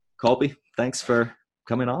Colby, thanks for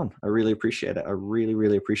coming on. I really appreciate it. I really,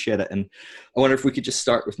 really appreciate it. And I wonder if we could just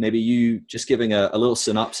start with maybe you just giving a little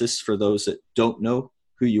synopsis for those that don't know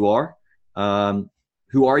who you are.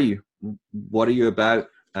 Who are you? What are you about?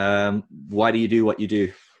 Why do you do what you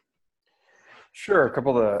do? Sure. A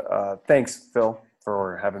couple of thanks, Phil,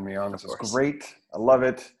 for having me on. Of This is course. great. I love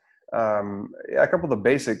it. Yeah, a couple of the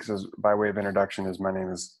basics by way of introduction is my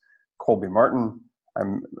name is Colby Martin.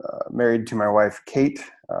 I'm married to my wife, Kate,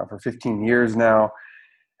 for 15 years now.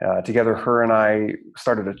 Together, her and I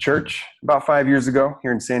started a church about 5 years ago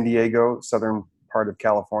here in San Diego, southern part of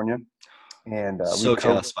California. And So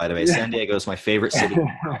jealous, by the way. San Diego is my favorite city in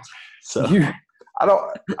the world. So you, I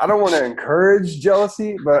don't want to encourage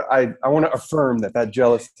jealousy, but I want to affirm that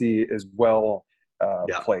jealousy is well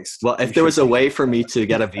yeah. placed. Well, if there was a way for me to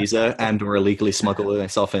get a visa and or illegally smuggle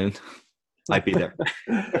myself in, I'd be there.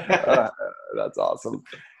 That's awesome.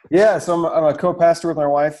 Yeah, so I'm a co-pastor with my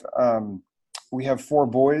wife. We have 4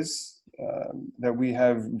 boys that we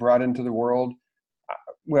have brought into the world.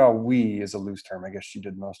 Well, we is a loose term. I guess she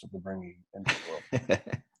did most of the bringing into the world.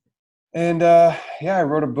 And yeah, I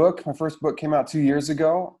wrote a book. My first book came out 2 years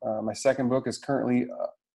ago. My second book is currently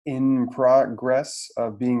in progress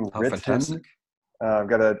of being written. Fantastic. I've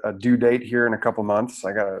got a due date here in a couple months.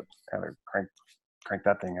 I got to kind of crank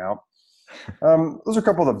that thing out. Those are a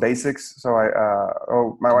couple of the basics. So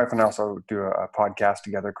my wife and I also do a podcast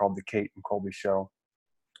together called The Kate and Colby Show,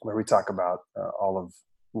 where we talk about all of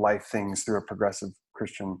life things through a progressive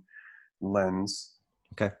Christian lens.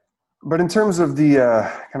 Okay. But in terms of the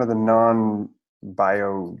kind of the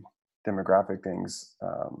non-bio demographic things,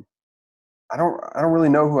 I don't really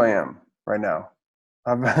know who I am right now.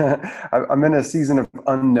 I'm in a season of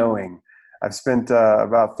unknowing. I've spent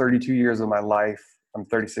about 32 years of my life. I'm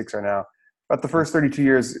 36 right now. But the first 32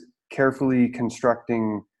 years carefully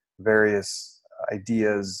constructing various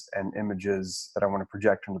ideas and images that I want to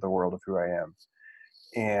project into the world of who I am.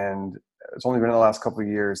 And it's only been in the last couple of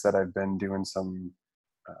years that I've been doing some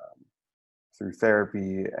through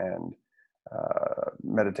therapy and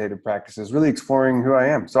meditative practices, really exploring who I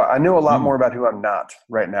am. So I know a lot more about who I'm not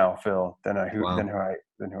right now, Phil, than who I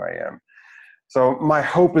am. So my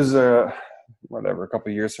hope is a couple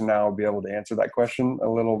of years from now, I'll be able to answer that question a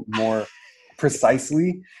little more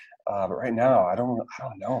precisely. But right now, I don't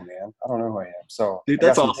know, man. I don't know who I am. So dude,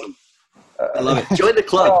 that's awesome. I love it. Join the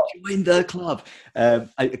club. Join the club.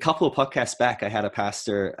 A couple of podcasts back, I had a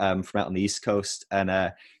pastor from out on the East Coast,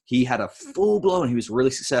 and he had a full blown. He was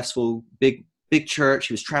really successful, big church.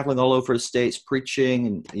 He was traveling all over the States, preaching,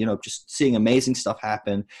 and just seeing amazing stuff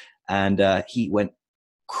happen. And he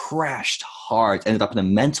crashed hard. Ended up in a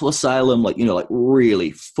mental asylum, like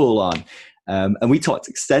really full on. And we talked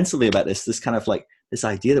extensively about this kind of like this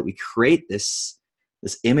idea that we create this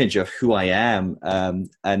image of who I am,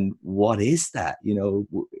 and what is that?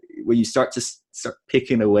 When you start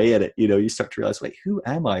picking away at it, you start to realize, wait, who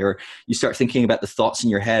am I? Or you start thinking about the thoughts in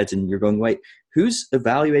your head, and you're going, wait, who's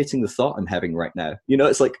evaluating the thought I'm having right now?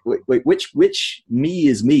 It's like, wait, which me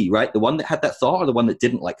is me, right? The one that had that thought, or the one that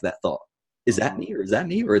didn't like that thought? Is that me, or is that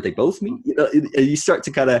me, or are they both me? You start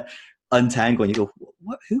to kind of untangle, and you go,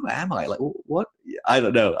 what? Who am I? Like, what? I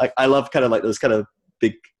don't know. I love kind of like those kind of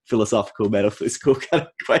big philosophical, metaphysical kind of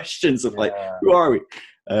questions of like, who are we?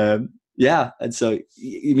 Yeah. And so,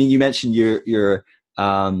 you mentioned your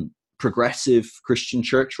progressive Christian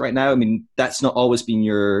church right now. I mean, that's not always been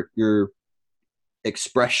your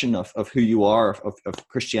expression of who you are, of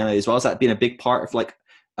Christianity as well. Has that been a big part of like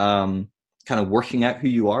kind of working out who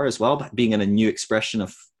you are as well, being in a new expression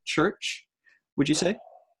of church, would you say?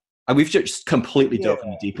 And we've just completely dove in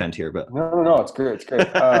the deep end here, but no, it's great. It's great.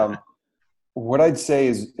 What I'd say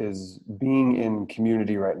is being in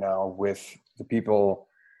community right now with the people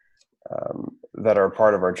that are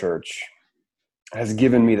part of our church has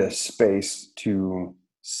given me the space to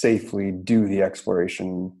safely do the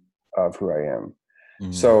exploration of who I am.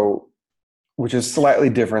 Mm-hmm. So, which is slightly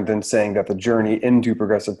different than saying that the journey into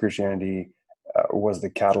progressive Christianity was the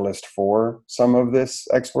catalyst for some of this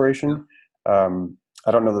exploration. I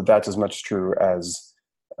don't know that that's as much true as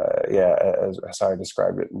as how I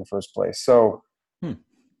described it in the first place. So,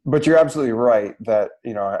 but you're absolutely right that,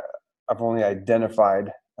 I've only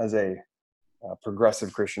identified as a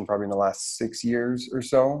progressive Christian probably in the last 6 years or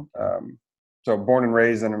so. So born and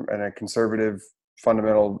raised in a conservative,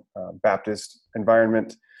 fundamental Baptist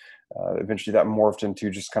environment. Eventually that morphed into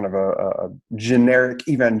just kind of a generic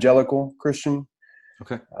evangelical Christian.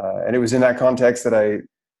 Okay. And it was in that context that I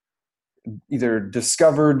either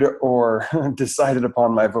discovered or decided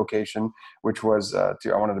upon my vocation, which was I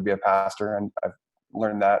wanted to be a pastor, and I've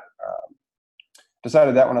learned that.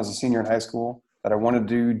 Decided that when I was a senior in high school. that I wanted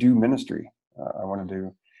to do ministry. I wanted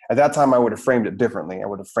to, at that time, I would have framed it differently. I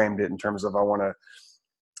would have framed it in terms of, I want to,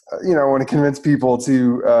 I want to convince people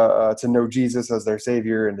to know Jesus as their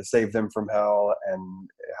savior and to save them from hell and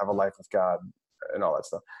have a life with God and all that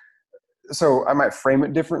stuff. So I might frame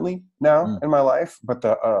it differently now in my life, but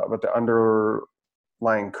the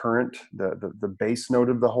underlying current, the base note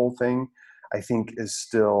of the whole thing, I think is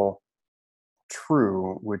still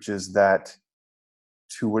true, which is that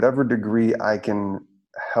to whatever degree I can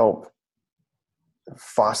help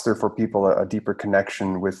foster for people a deeper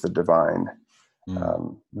connection with the divine,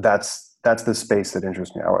 that's the space that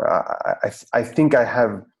interests me. I think I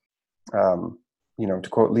have, to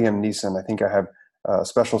quote Liam Neeson, I think I have a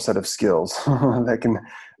special set of skills that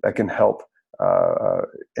can help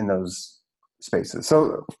in those spaces.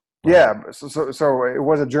 So yeah, so it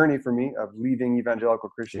was a journey for me of leaving evangelical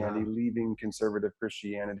Christianity, leaving conservative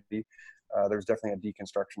Christianity. There's definitely a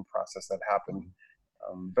deconstruction process that happened.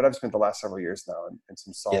 But I've spent the last several years now in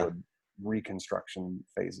some solid reconstruction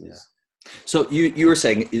phases. Yeah. So you were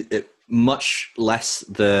saying much less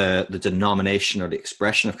the denomination or the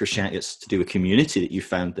expression of Christianity, it's to do with community, that you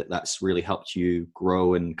found that's really helped you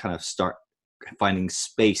grow and kind of start finding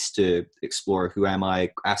space to explore who am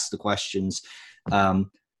I, ask the questions.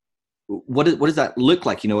 What does that look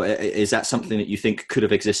like? Is that something that you think could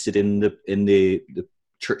have existed in the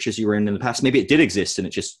churches you were in the past? Maybe it did exist and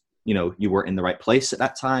it just, you weren't in the right place at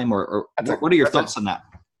that time, or what are your thoughts on that?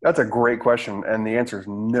 That's a great question. And the answer is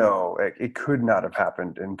no, it could not have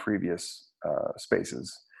happened in previous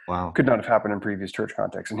spaces. Wow. Could not have happened in previous church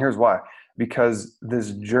contexts. And here's why. Because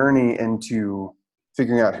this journey into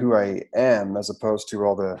figuring out who I am, as opposed to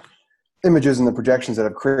all the images and the projections that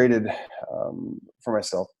I've created for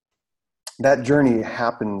myself, that journey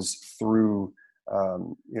happens through,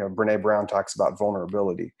 Brene Brown talks about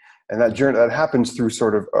vulnerability. And that journey, that happens through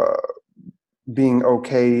sort of being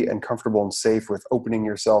okay and comfortable and safe with opening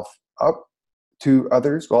yourself up to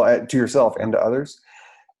others, to yourself and to others.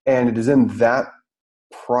 And it is in that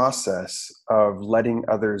process of letting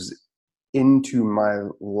others into my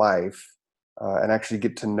life and actually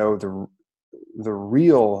get to know the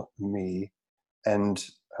real me and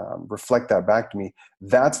reflect that back to me.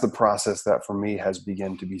 That's the process that for me has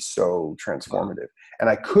begun to be so transformative. And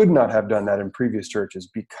I could not have done that in previous churches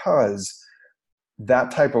because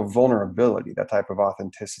that type of vulnerability, that type of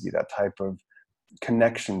authenticity, that type of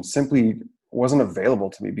connection simply wasn't available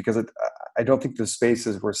to me, because I don't think the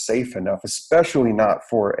spaces were safe enough, especially not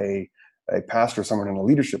for a pastor, someone in a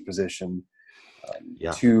leadership position,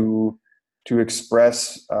 to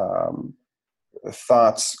express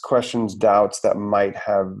thoughts, questions, doubts that might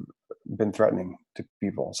have been threatening to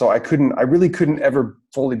people. So I really couldn't ever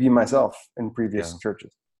fully be myself in previous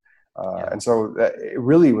churches. And so it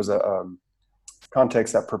really was a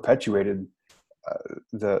context that perpetuated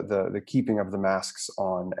the keeping of the masks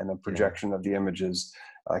on and the projection of the images.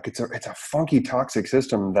 Like it's a funky, toxic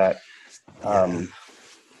system that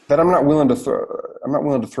that I'm not willing to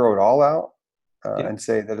throw it all out and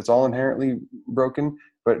say that it's all inherently broken,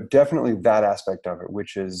 but definitely that aspect of it,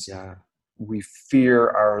 which is we fear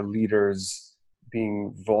our leaders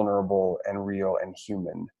being vulnerable and real and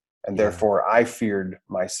human, and therefore I feared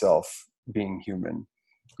myself being human.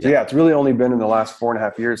 So it's really only been in the last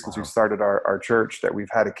 4.5 years since we started our church that we've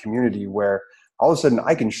had a community where all of a sudden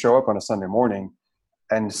I can show up on a Sunday morning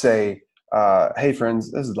and say, hey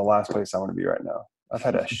friends, this is the last place I want to be right now. I've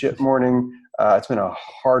had a shit morning. It's been a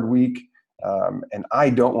hard week. And I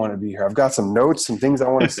don't want to be here. I've got some notes, some things I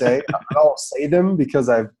want to say. I'll say them because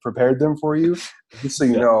I've prepared them for you. Just so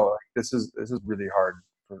you know, this is really hard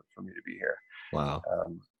for me to be here. Wow.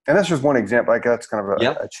 And that's just one example. Like that's kind of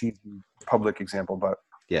a cheesy public example, but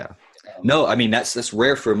no, I mean that's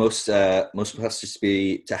rare for most pastors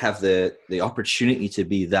to have the opportunity to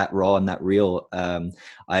be that raw and that real.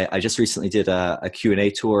 I just recently did a Q&A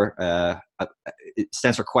tour. It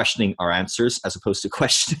stands for questioning our answers as opposed to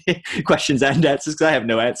questioning questions and answers, because I have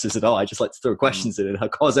no answers at all. I just like to throw questions in and I'll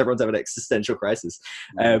cause everyone to have an existential crisis.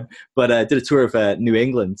 But I did a tour of New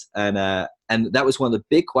England, and that was one of the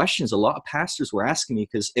big questions a lot of pastors were asking me,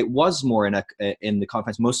 because it was more in the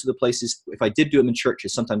conference. Most of the places, if I did do them in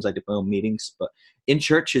churches, sometimes I did my own meetings, but in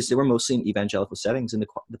churches they were mostly in evangelical settings, and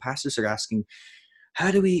the pastors are asking, how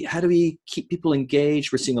do we keep people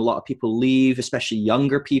engaged? We're seeing a lot of people leave, especially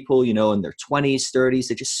younger people, in their 20s, 30s.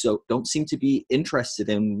 They just don't seem to be interested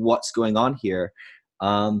in what's going on here.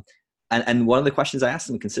 And one of the questions I asked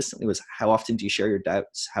them consistently was, how often do you share your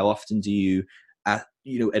doubts? How often do you,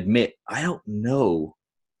 admit, I don't know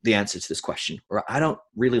the answer to this question, or I don't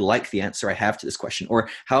really like the answer I have to this question? Or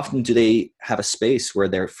how often do they have a space where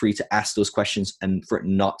they're free to ask those questions and for it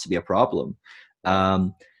not to be a problem?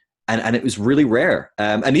 And it was really rare.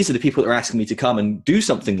 And these are the people that are asking me to come and do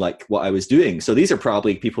something like what I was doing. So these are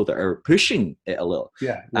probably people that are pushing it a little.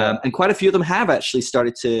 Yeah. And quite a few of them have actually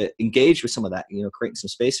started to engage with some of that, creating some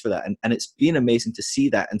space for that. And it's been amazing to see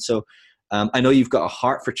that. And so I know you've got a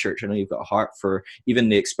heart for church. I know you've got a heart for even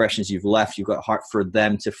the expressions you've left. You've got a heart for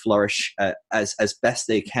them to flourish as best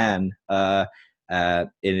they can in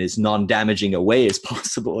as non-damaging a way as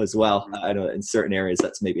possible as well. I know in certain areas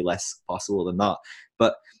that's maybe less possible than not.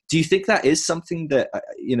 But do you think that is something that,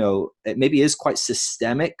 it maybe is quite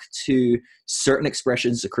systemic to certain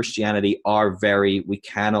expressions of Christianity we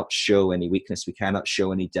cannot show any weakness, we cannot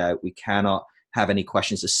show any doubt, we cannot have any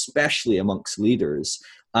questions, especially amongst leaders.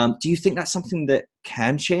 Do you think that's something that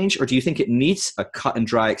can change, or do you think it needs a cut and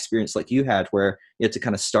dry experience like you had, where you had to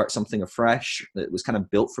kind of start something afresh that was kind of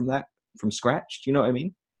built from scratch? Do you know what I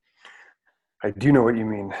mean? I do know what you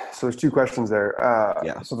mean. So there's two questions there.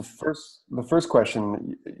 Yeah. So the first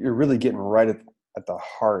question, you're really getting right at the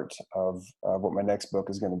heart of what my next book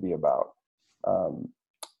is going to be about.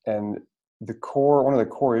 And one of the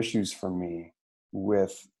core issues for me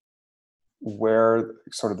with where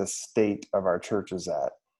sort of the state of our church is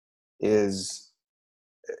at is,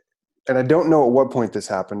 and I don't know at what point this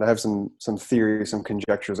happened. I have some theories, some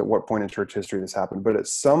conjectures at what point in church history this happened, but at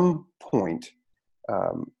some point,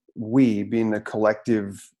 we, being the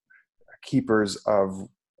collective keepers of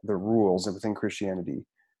the rules within Christianity,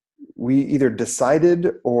 we either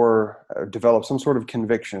decided or developed some sort of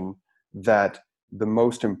conviction that the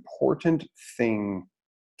most important thing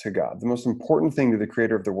to God, the most important thing to the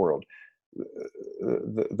creator of the world,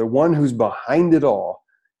 the one who's behind it all,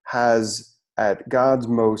 has at God's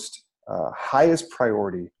most highest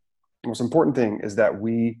priority, the most important thing is that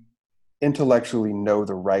we intellectually know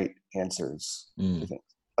the right answers to things.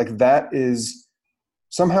 Like that is,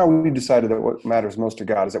 somehow we decided that what matters most to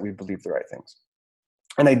God is that we believe the right things.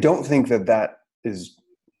 And I don't think that is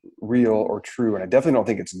real or true. And I definitely don't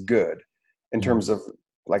think it's good in terms of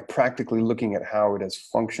like practically looking at how it has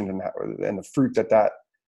functioned and the fruit that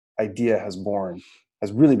idea has borne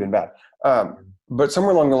has really been bad. But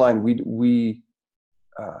somewhere along the line, we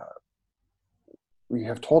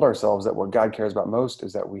have told ourselves that what God cares about most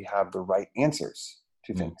is that we have the right answers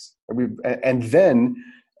to things. And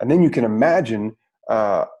then you can imagine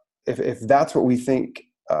if that's what we think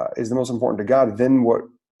is the most important to God, then what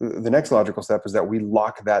the next logical step is that we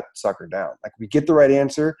lock that sucker down. Like we get the right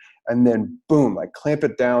answer, and then boom, like clamp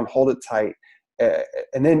it down, hold it tight,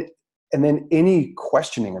 and then any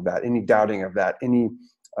questioning of that, any doubting of that, any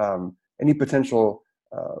potential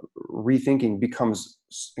rethinking becomes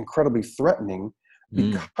incredibly threatening,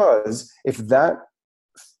 because if that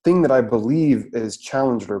thing that I believe is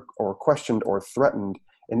challenged or questioned or threatened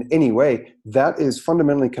in any way, that is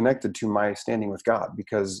fundamentally connected to my standing with God,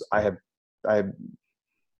 because I have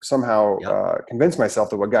somehow convinced myself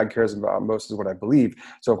that what God cares about most is what I believe.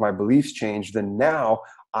 So if my beliefs change, then now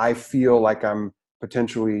I feel like I'm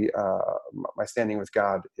potentially, my standing with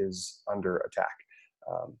God is under attack.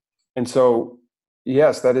 And so,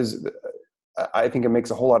 yes, that is, I think it makes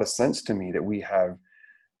a whole lot of sense to me that we have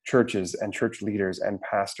churches and church leaders and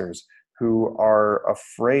pastors who are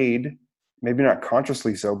afraid, maybe not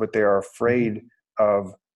consciously so, but they are afraid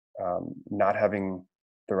of not having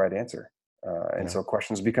the right answer. And so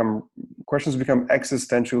questions become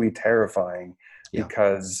existentially terrifying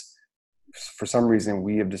because for some reason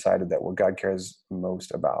we have decided that what God cares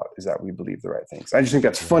most about is that we believe the right things. I just think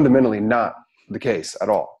that's fundamentally not the case at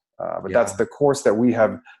all. But that's the course that we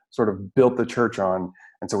have sort of built the church on.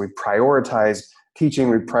 And so we prioritized teaching,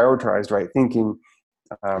 we prioritized right thinking,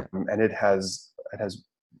 and it has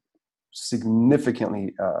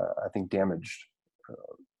significantly, I think, damaged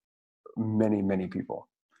many, many people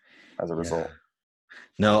as a result.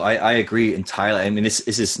 No, I agree entirely. I mean, this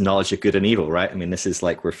is knowledge of good and evil, right? I mean, this is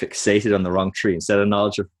like we're fixated on the wrong tree. Instead of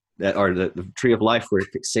knowledge of, or the tree of life, we're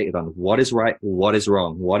fixated on what is right, what is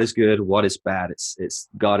wrong, what is good, what is bad. It's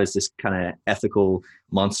God is this kind of ethical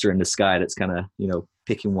monster in the sky that's kind of,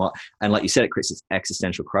 picking what. And like you said, it creates this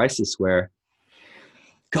existential crisis where,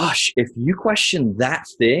 gosh, if you question that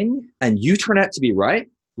thing and you turn out to be right,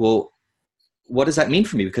 well, what does that mean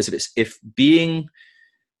for me? Because if being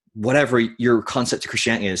whatever your concept of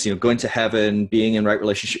Christianity is, going to heaven, being in right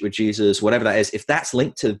relationship with Jesus, whatever that is, if that's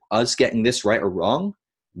linked to us getting this right or wrong,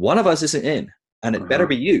 one of us isn't in, and it better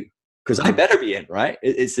be you, because I better be in, right?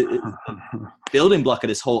 It's a building block of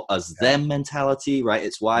this whole us-them mentality, right?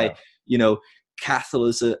 It's why,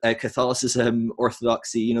 Catholicism,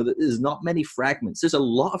 Orthodoxy, you know, there's not many fragments. There's a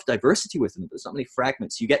lot of diversity within it. There's not many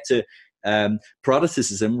fragments. You get to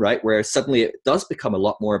Protestantism, right, where suddenly it does become a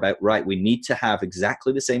lot more about, right, we need to have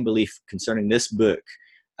exactly the same belief concerning this book.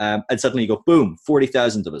 And suddenly you go, boom,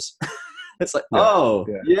 40,000 of us. It's like, well,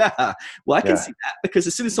 I can see that, because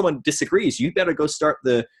as soon as someone disagrees, you better go start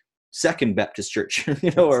the Second Baptist Church,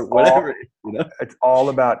 you know, or whatever. It's all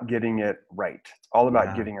about getting it right. It's all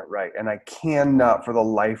about getting it right. And I cannot, for the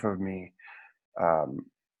life of me,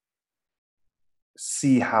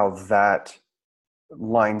 see how that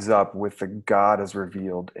lines up with the God as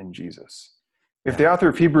revealed in Jesus. If the author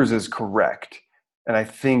of Hebrews is correct, and I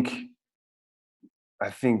think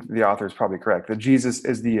the author is probably correct, that Jesus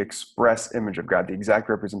is the express image of God, the exact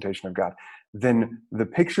representation of God, then the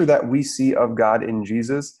picture that we see of God in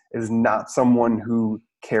Jesus is not someone who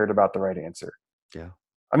cared about the right answer. Yeah.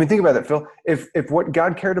 I mean, think about that, Phil. If what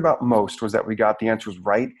God cared about most was that we got the answers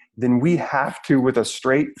right, then we have to, with a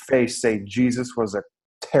straight face, say Jesus was a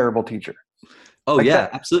terrible teacher. Oh, like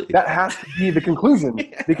absolutely. That has to be the conclusion,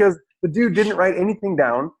 because the dude didn't write anything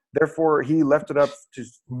down. Therefore, he left it up to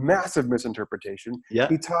massive misinterpretation. Yeah.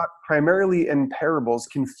 He taught primarily in parables,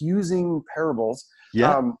 confusing parables.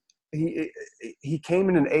 Yeah. He came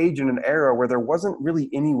in an age and an era where there wasn't really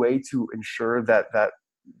any way to ensure that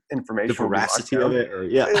information, the veracity of it, or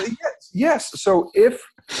yes. So if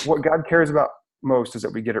what God cares about most is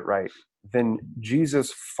that we get it right, then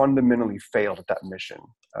Jesus fundamentally failed at that mission.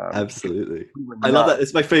 Absolutely. I love that.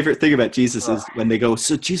 It's my favorite thing about Jesus is when they go,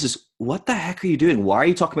 so Jesus, what the heck are you doing? Why are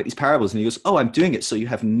you talking about these parables? And he goes, oh, I'm doing it so you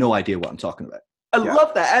have no idea what I'm talking about. I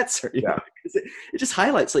love that answer. You know, because it just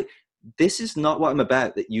highlights, like, this is not what I'm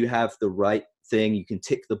about, that you have the right thing. You can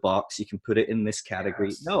tick the box. You can put it in this category.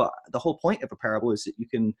 Yes. No, the whole point of a parable is that you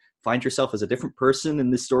can find yourself as a different person in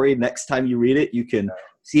the story. Next time you read it, you can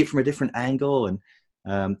see it from a different angle.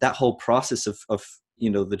 And that whole process of, you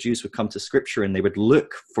know, the Jews would come to scripture and they would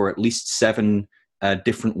look for at least 7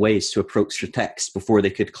 different ways to approach the text before they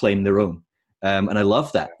could claim their own. And I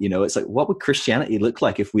love that. You know, it's like, what would Christianity look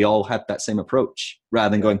like if we all had that same approach,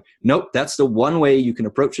 rather than going, nope, that's the one way you can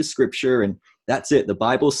approach the scripture, and that's it. The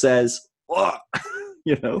Bible says,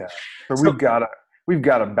 you know. Yeah. So we've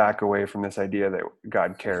got to back away from this idea that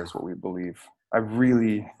God cares what we believe. I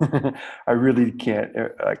really can't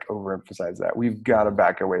like overemphasize that. We've got to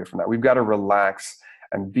back away from that. We've got to relax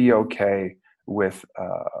and be okay with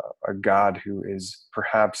a God who is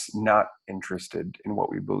perhaps not interested in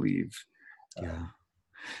what we believe. Yeah.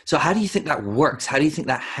 So how do you think that works? How do you think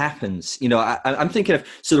that happens? You know, I'm thinking of,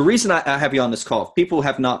 so the reason I have you on this call, if people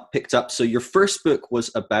have not picked up, so your first book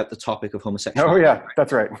was about the topic of homosexuality. Oh yeah,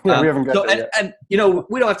 that's right. Yeah, we haven't got there yet. And, you know,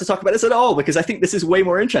 we don't have to talk about this at all, because I think this is way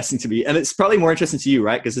more interesting to me. And it's probably more interesting to you,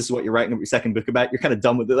 right? Because this is what you're writing your second book about. You're kind of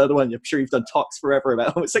done with the other one. I'm sure you've done talks forever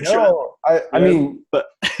about homosexuality. No, I mean, but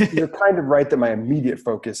you're kind of right that my immediate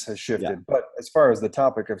focus has shifted. Yeah. But as far as the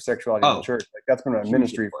topic of sexuality in the church, like, that's been my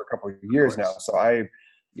ministry for a couple of years now. So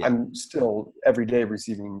I'm still every day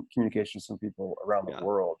receiving communications from people around the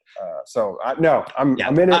world.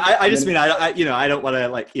 I'm in it. I just mean, I don't want to,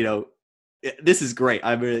 like, you know, this is great.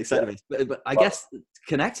 I'm really excited. But I guess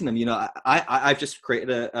connecting them, you know, I've just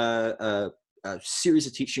created a series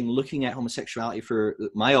of teaching looking at homosexuality for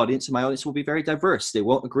my audience, and my audience will be very diverse. They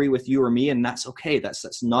won't agree with you or me, and that's okay.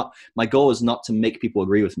 That's not, my goal is not to make people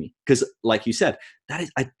agree with me, because like you said,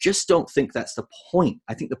 I just don't think that's the point.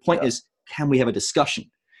 I think the point is, can we have a discussion?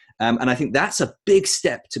 And I think that's a big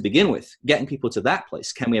step to begin with, getting people to that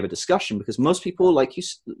place. Can we have a discussion? Because most people, like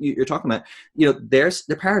you're talking about, you know,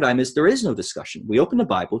 the paradigm is there is no discussion. We open the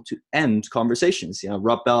Bible to end conversations. You know,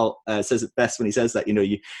 Rob Bell says it best when he says that, you know,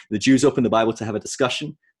 the Jews open the Bible to have a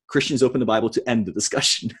discussion. Christians open the Bible to end the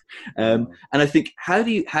discussion. And I think, how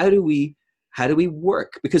do we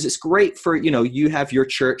work? Because it's great for, you know, you have your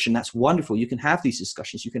church, and that's wonderful. You can have these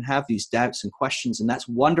discussions, you can have these doubts and questions, and that's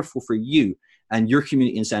wonderful for you and your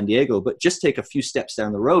community in San Diego. But just take a few steps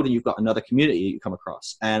down the road and you've got another community you come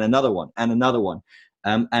across, and another one and another one.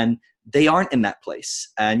 And they aren't in that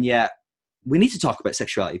place. And yet we need to talk about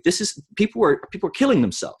sexuality. This is, people are killing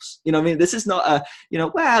themselves. You know what I mean? This is not a, you know,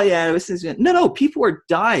 well, yeah, this is, no, people are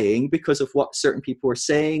dying because of what certain people are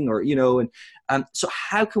saying, or, you know, and so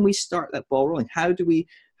how can we start that ball rolling? How do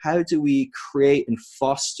we create and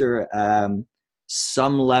foster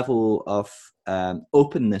some level of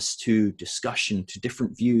openness to discussion, to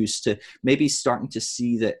different views, to maybe starting to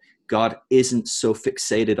see that God isn't so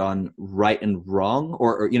fixated on right and wrong,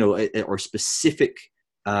 or you know, or specific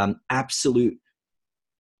absolute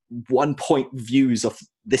 1 point views of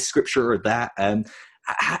this scripture or that.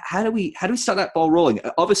 how do we start that ball rolling?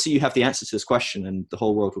 Obviously, you have the answer to this question, and the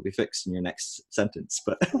whole world will be fixed in your next sentence.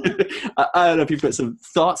 But I don't know if you've got some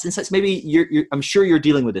thoughts, insights. Maybe I'm sure you're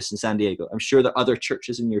dealing with this in San Diego. I'm sure that other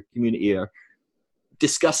churches in your community are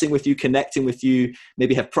discussing with you, connecting with you,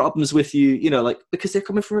 maybe have problems with you. Because they're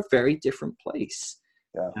coming from a very different place.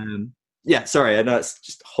 Yeah. Sorry, I know it's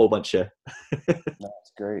just a whole bunch of.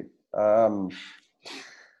 That's great. Where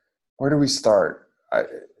do we start?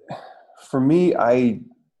 For me,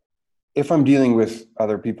 if I'm dealing with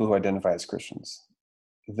other people who identify as Christians,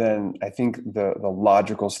 then I think the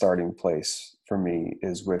logical starting place for me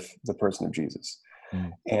is with the person of Jesus.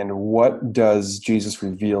 Mm. And what does Jesus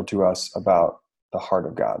reveal to us about the heart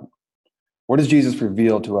of God? What does Jesus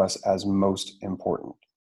reveal to us as most important?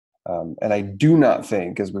 And I do not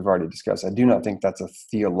think, as we've already discussed, I do not think that's a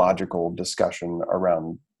theological discussion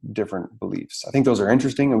around different beliefs. I think those are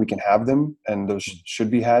interesting and we can have them, and those should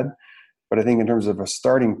be had. But I think in terms of a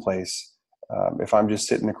starting place, if I'm just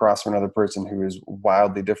sitting across from another person who is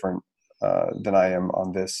wildly different than I am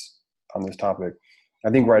on this topic, I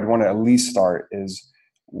think where I'd want to at least start is,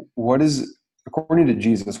 what is, according to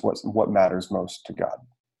Jesus, what matters most to God?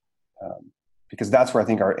 Because that's where I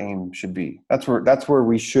think our aim should be. That's where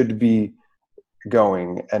we should be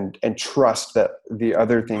going, and trust that the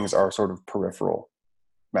other things are sort of peripheral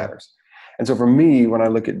matters. And so for me, when I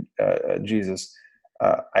look at Jesus,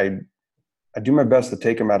 I do my best to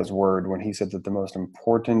take him at his word when he said that the most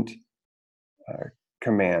important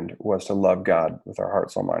command was to love God with our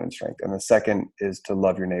heart, soul, mind, and strength. And the second is to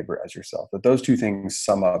love your neighbor as yourself. That those two things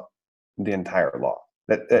sum up the entire law.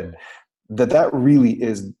 That really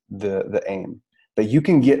is the aim. That you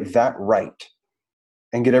can get that right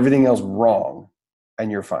and get everything else wrong,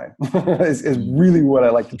 and you're fine. is really what I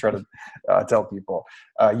like to try to tell people.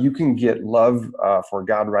 You can get love for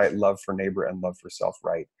God right, love for neighbor, and love for self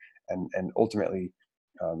right. And ultimately,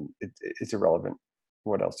 it's irrelevant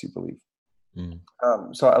what else you believe.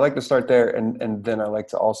 So I like to start there, and then I like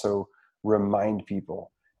to also remind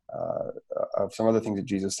people of some other things that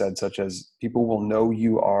Jesus said, such as, people will know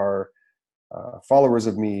you are followers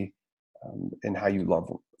of me in how you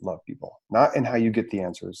love people, not in how you get the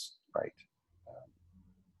answers right.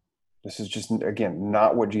 This is just, again,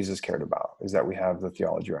 not what Jesus cared about, is that we have the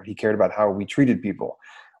theology right. He cared about how we treated people.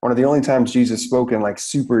 One of the only times Jesus spoke in like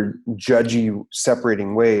super judgy,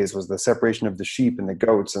 separating ways was the separation of the sheep and the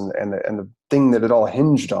goats, and the thing that it all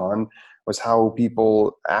hinged on was how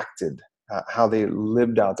people acted, how they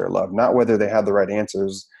lived out their love, not whether they had the right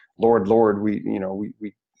answers. Lord, Lord, we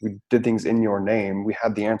did things in your name. We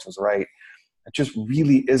had the answers right. It just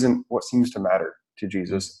really isn't what seems to matter to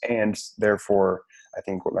Jesus, and therefore, I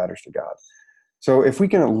think, what matters to God. So if we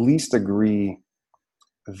can at least agree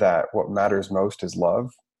that what matters most is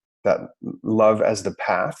love, that love as the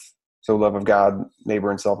path, so love of God,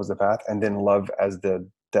 neighbor, and self as the path, and then love as the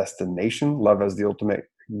destination, love as the ultimate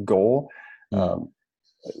goal,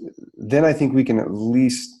 then I think we can at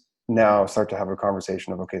least now start to have a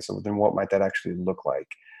conversation of, okay, so then what might that actually look like?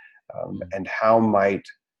 And how might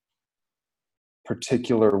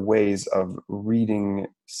particular ways of reading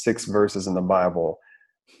 6 verses in the Bible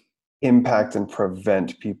impact and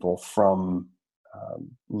prevent people from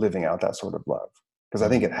living out that sort of love? Because I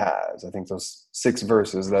think it has. I think those 6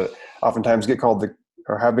 verses that oftentimes get called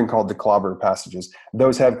or have been called the clobber passages,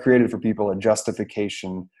 those have created for people a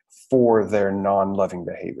justification for their non-loving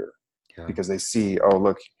behavior. Yeah. Because they see, oh,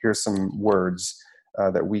 look, here's some words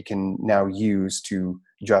that we can now use to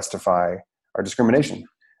justify our discrimination.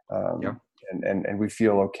 And we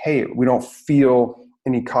feel okay. We don't feel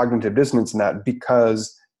any cognitive dissonance in that,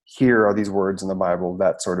 because here are these words in the Bible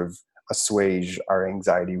that sort of assuage our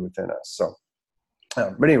anxiety within us. So,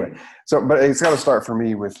 but anyway, but it's got to start for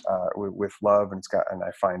me with love, and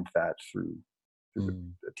I find that through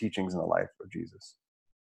the teachings and the life of Jesus.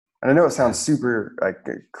 And I know it sounds super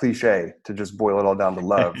cliche to just boil it all down to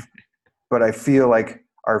love, but I feel like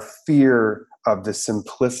our fear of the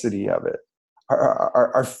simplicity of it,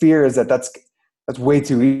 our fear is that's way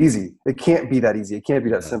too easy. It can't be that easy. It can't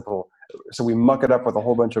be that simple. So we muck it up with a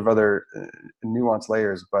whole bunch of other nuanced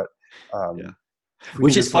layers. But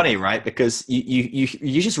which is funny, right? Because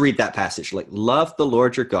you just read that passage, like, love the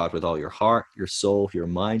Lord your God with all your heart, your soul, your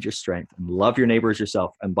mind, your strength, and love your neighbor as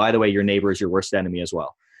yourself. And by the way, your neighbor is your worst enemy as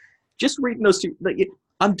well. Just reading those two,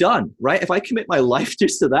 I'm done, right? If I commit my life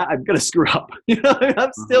just to that, I'm going to screw up.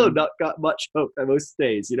 I'm still not got much hope at most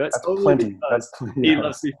days. It's only because he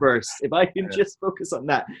loves me first. If I can just focus on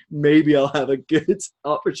that, maybe I'll have a good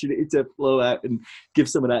opportunity to flow out and give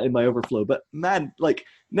some of that in my overflow. But man,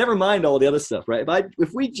 never mind all the other stuff, right?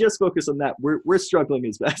 If we just focus on that, we're struggling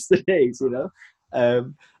as best days,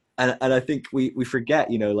 And I think we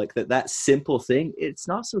forget, like that simple thing, it's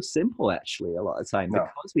not so simple actually a lot of the time, No,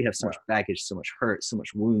 because we have so no. much baggage, so much hurt, so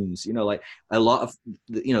much wounds, like a lot of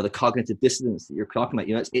the cognitive dissonance that you're talking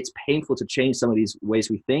about, it's painful to change some of these ways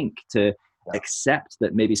we think, to Yeah. accept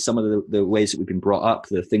that maybe some of the ways that we've been brought up,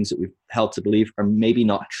 the things that we've held to believe are maybe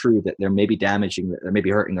not true, that they're maybe damaging, that they're maybe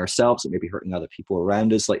hurting ourselves, that maybe hurting other people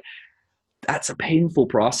around us. Like, that's a painful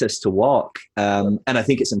process to walk. And I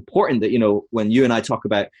think it's important that, when you and I talk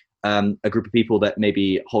about a group of people that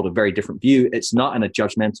maybe hold a very different view, it's not in a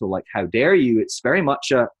judgmental, like, how dare you? It's very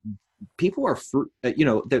much people are fruit,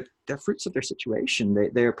 they're fruits of their situation.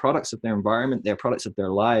 They're products of their environment. They're products of their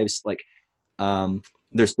lives. Like,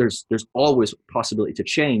 there's always possibility to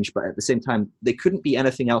change, but at the same time, they couldn't be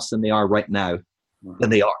anything else than they are right now, than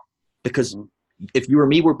they are. Because if you or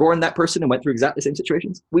me were born that person and went through exactly the same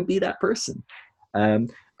situations, we'd be that person.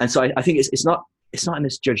 And so I think it's not in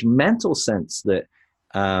this judgmental sense that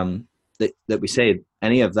that we say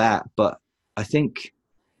any of that, but I think,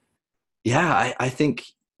 I think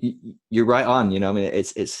you're right on. I mean,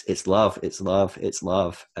 it's love, it's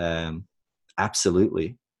love.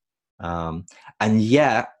 Absolutely. And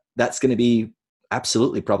yeah, that's going to be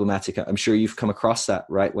absolutely problematic. I'm sure you've come across that,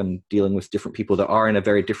 right? When dealing with different people that are in a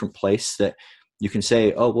very different place, that you can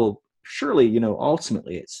say, oh, well, surely,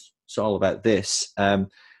 ultimately it's all about this. I'm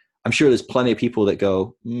sure there's plenty of people that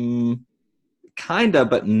go, kind of,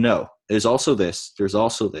 but no, there's also this, there's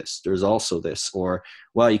also this, there's also this, or,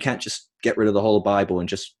 well, you can't just get rid of the whole Bible and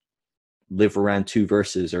just live around 2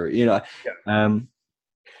 verses, or, Yeah.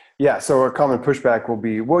 So a common pushback will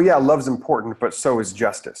be, well, yeah, love's important, but so is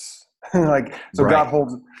justice. Like, so right. God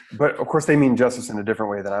holds, but of course they mean justice in a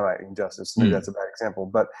different way than I might mean justice. Maybe that's a bad example,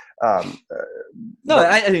 but no,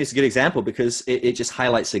 I think it's a good example, because it just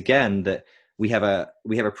highlights again that we have a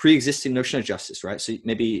pre-existing notion of justice, right? So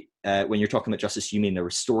maybe when you're talking about justice, you mean a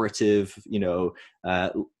restorative,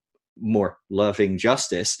 more loving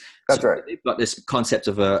justice. That's so right. They've got this concept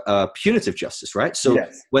of a punitive justice, right? So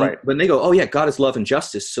Yes, when they go, oh yeah, God is love and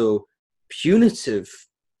justice, so punitive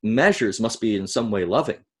measures must be in some way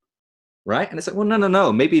loving, right? And it's like, well,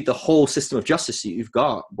 no. Maybe the whole system of justice that you've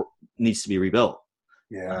got needs to be rebuilt.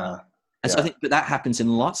 Yeah. And so I think that happens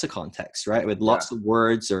in lots of contexts, right? With lots of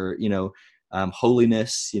words, or,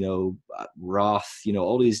 holiness, wrath,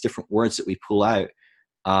 all these different words that we pull out.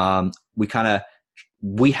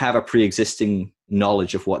 We have a pre-existing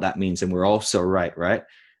knowledge of what that means, and we're also right?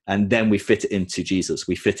 And then we fit it into Jesus.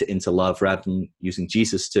 We fit it into love, rather than using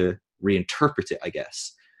Jesus to reinterpret it, I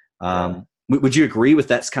guess. Would you agree with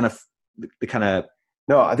that's kind of the kind of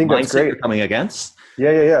no, I think that's great. You're coming against?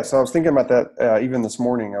 Yeah. So I was thinking about that even this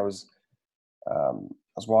morning. I was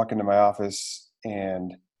walking to my office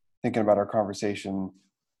and thinking about our conversation,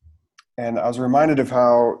 and I was reminded of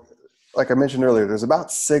how, like I mentioned earlier, there's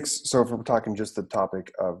about 6. So if we're talking just the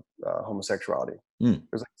topic of homosexuality, there's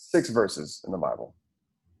like 6 verses in the Bible,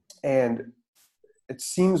 and it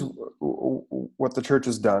seems what the church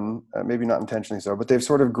has done, maybe not intentionally so, but they've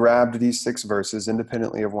sort of grabbed these 6 verses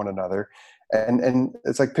independently of one another. And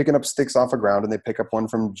it's like picking up sticks off the ground, and they pick up one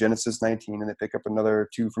from Genesis 19, and they pick up another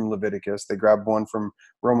 2 from Leviticus. They grab one from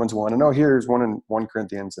Romans 1, and here's one in 1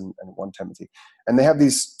 Corinthians and 1 Timothy. And they have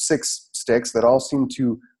these 6 sticks that all seem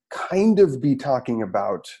to kind of be talking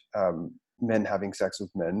about men having sex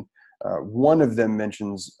with men. One of them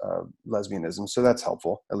mentions lesbianism, so that's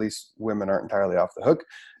helpful. At least women aren't entirely off the hook.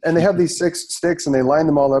 And they have these 6 sticks, and they line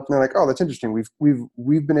them all up, and they're like, "Oh, that's interesting.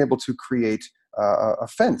 We've been able to create a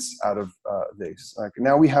fence out of this. Like,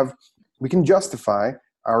 now we can justify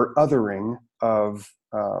our othering of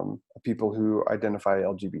people who identify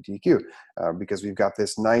LGBTQ because we've got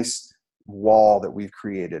this nice wall that we've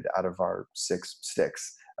created out of our 6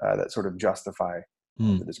 sticks that sort of justify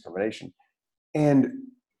the discrimination." And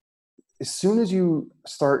as soon as you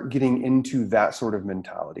start getting into that sort of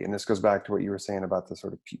mentality, and this goes back to what you were saying about the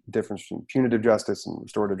sort of difference between punitive justice and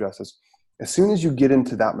restorative justice, as soon as you get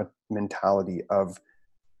into that mentality of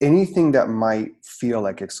anything that might feel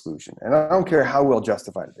like exclusion, and I don't care how well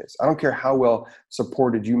justified it is, I don't care how well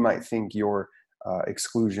supported you might think your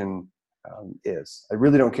exclusion is, I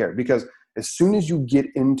really don't care, because as soon as you get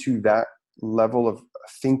into that level of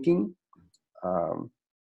thinking,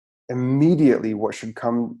 immediately what should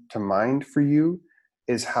come to mind for you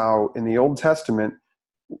is how in the Old Testament,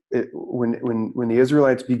 when the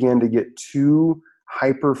Israelites began to get too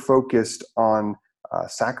hyper focused on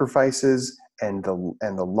sacrifices and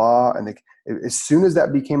the law, and as soon as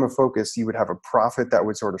that became a focus, you would have a prophet that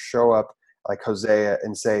would sort of show up like Hosea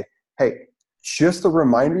and say, "Hey, just a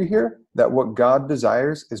reminder here that what God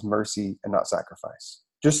desires is mercy and not sacrifice."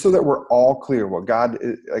 Just so that we're all clear, what God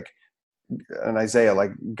is like. in Isaiah,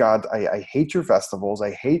 like, God, I hate your festivals.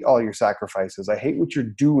 I hate all your sacrifices. I hate what you're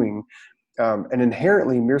doing. And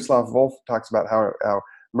inherently, Miroslav Volf talks about how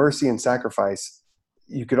mercy and sacrifice,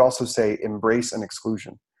 you could also say embrace and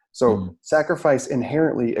exclusion. So sacrifice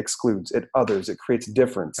inherently excludes, it others, it creates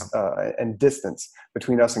difference and distance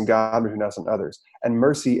between us and God, between us and others. And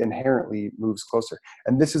mercy inherently moves closer.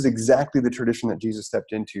 And this is exactly the tradition that Jesus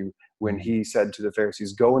stepped into when he said to the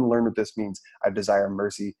Pharisees, go and learn what this means. I desire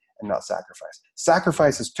mercy and not sacrifice.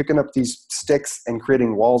 Sacrifice is picking up these sticks and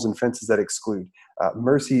creating walls and fences that exclude.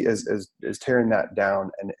 Mercy is tearing that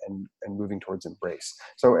down and moving towards embrace.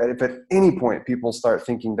 So if at any point people start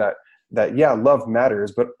thinking that yeah, love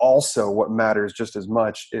matters, but also what matters just as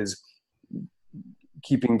much is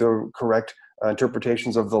keeping the correct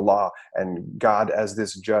interpretations of the law and God as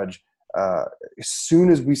this judge. As soon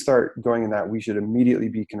as we start going in that, we should immediately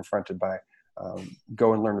be confronted by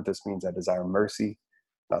go and learn what this means. I desire mercy,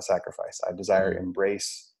 not sacrifice. I desire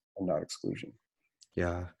embrace and not exclusion.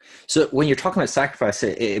 Yeah. So when you're talking about sacrifice,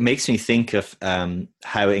 it makes me think of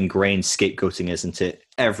how ingrained scapegoating is into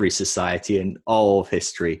every society and all of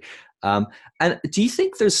history. And do you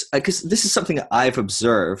think there's, because this is something that I've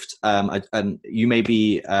observed, and you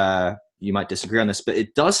you might disagree on this, but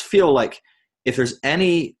it does feel like if there's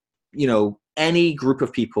any group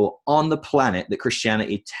of people on the planet that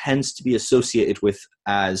Christianity tends to be associated with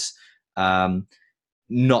as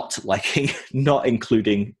not liking, not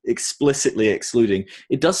including, explicitly excluding,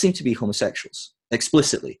 it does seem to be homosexuals.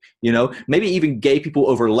 Explicitly, maybe even gay people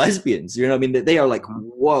over lesbians, I mean, they are like,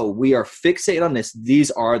 whoa, we are fixated on this.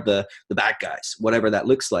 These are the bad guys, whatever that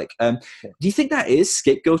looks like. Do you think that is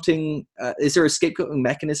scapegoating? Is there a scapegoating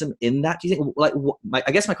mechanism in that? Do you think,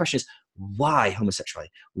 I guess my question is, why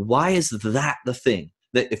homosexuality? Why is that the thing?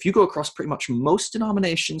 That if you go across pretty much most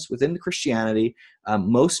denominations within the Christianity,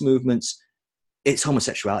 most movements, it's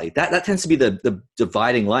homosexuality. That tends to be the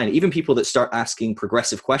dividing line. Even people that start asking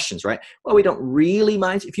progressive questions, right? Well, we don't really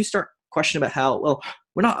mind. If you start questioning about how, well,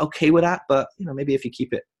 we're not okay with that, but maybe if you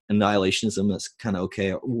keep it annihilationism, that's kind of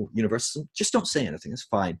okay, or universalism, just don't say anything. It's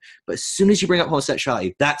fine. But as soon as you bring up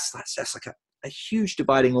homosexuality, that's like a huge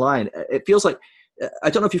dividing line. It feels like, I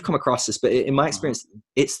don't know if you've come across this, but in my experience,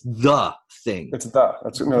 it's the thing. It's the.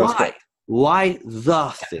 Why? Why the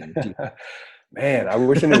thing? Man, I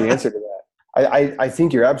wish I knew the answer to that. I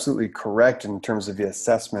think you're absolutely correct in terms of the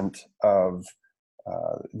assessment of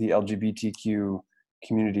the LGBTQ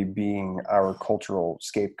community being our cultural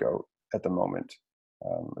scapegoat at the moment.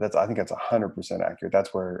 I think that's 100% accurate.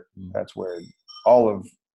 That's where all of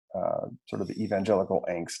sort of the evangelical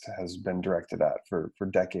angst has been directed at for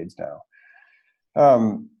decades now.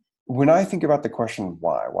 When I think about the question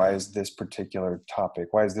why is this particular topic,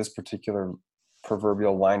 why is this particular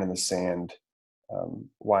proverbial line in the sand,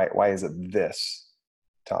 why is it this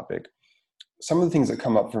topic? Some of the things that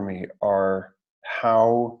come up for me are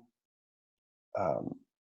how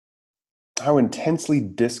intensely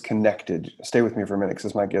disconnected, stay with me for a minute because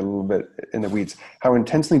this might get a little bit in the weeds, how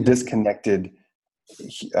intensely disconnected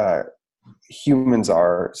humans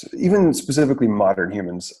are, even specifically modern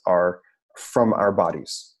humans are, from our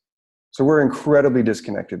bodies. So we're incredibly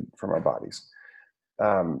disconnected from our bodies.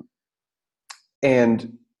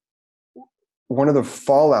 And one of the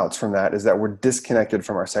fallouts from that is that we're disconnected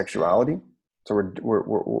from our sexuality. So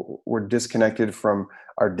we're disconnected from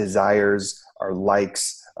our desires, our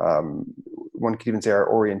likes. One could even say our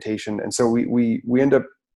orientation. And so we end up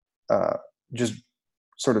just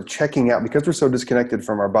sort of checking out, because we're so disconnected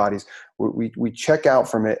from our bodies. We check out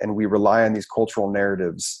from it, and we rely on these cultural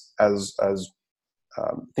narratives as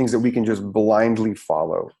things that we can just blindly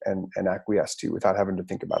follow and acquiesce to without having to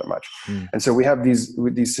think about it much. And so we have these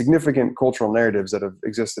significant cultural narratives that have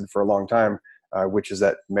existed for a long time, which is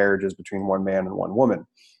that marriage is between one man and one woman.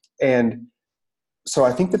 And so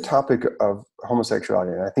I think the topic of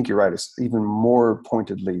homosexuality, and I think you're right, is even more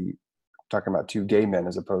pointedly talking about two gay men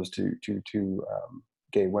as opposed to two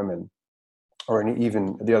gay women, or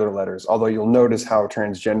even the other letters. Although you'll notice how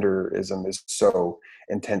transgenderism is so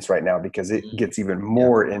intense right now, because it gets even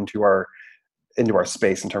more into our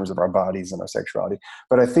space in terms of our bodies and our sexuality.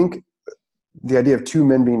 But I think the idea of two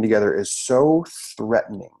men being together is so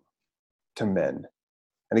threatening to men.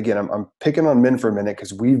 And again, I'm picking on men for a minute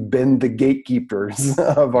because we've been the gatekeepers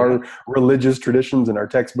of our religious traditions and our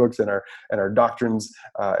textbooks and our doctrines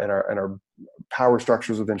and our power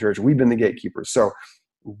structures within church. We've been the gatekeepers. So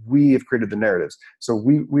we have created the narratives. So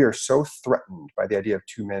we are so threatened by the idea of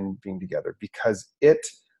two men being together because it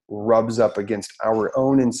rubs up against our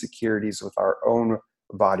own insecurities with our own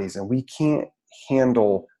bodies, and we can't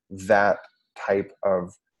handle that type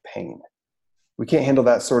of pain. We can't handle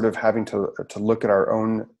that sort of having to look at our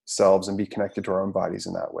own selves and be connected to our own bodies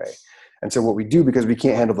in that way. And so what we do, because we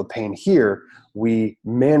can't handle the pain here, we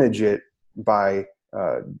manage it by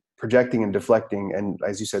projecting and deflecting, and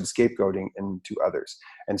as you said, scapegoating into others.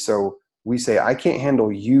 And so we say, I can't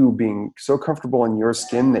handle you being so comfortable in your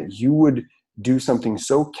skin that you would do something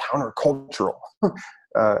so countercultural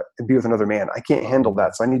and be with another man. I can't handle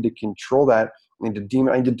that. So I need to control that. I need to deem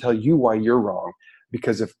it. I need to tell you why you're wrong.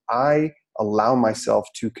 Because if I allow myself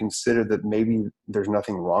to consider that maybe there's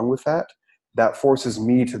nothing wrong with that, that forces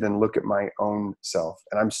me to then look at my own self.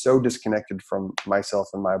 And I'm so disconnected from myself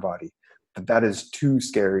and my body that is too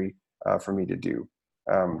scary for me to do.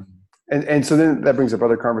 And so then that brings up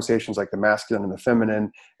other conversations like the masculine and the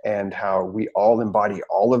feminine, and how we all embody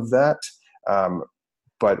all of that.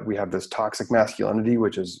 But we have this toxic masculinity,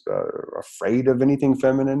 which is afraid of anything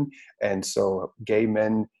feminine. And so gay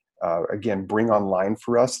men, again, bring online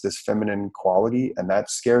for us this feminine quality, and that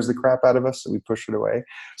scares the crap out of us. So we push it away.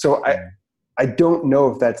 So I don't know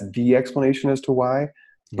if that's the explanation as to why,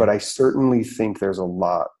 but I certainly think there's a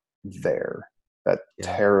lot there that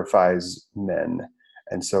terrifies men.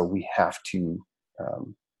 And so we have to,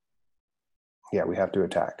 we have to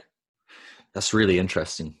attack. That's really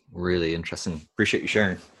interesting. Really interesting. Appreciate you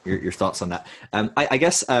sharing your thoughts on that. I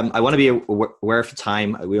guess I want to be aware of the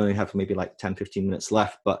time. We only have maybe like 10, 15 minutes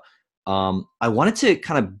left, but I wanted to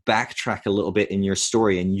kind of backtrack a little bit in your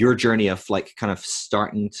story and your journey of like kind of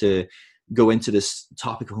starting to go into this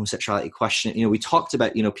topic of homosexuality question. You know, we talked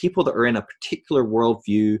about, you know, people that are in a particular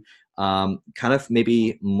worldview, kind of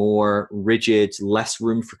maybe more rigid, less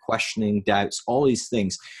room for questioning, doubts, all these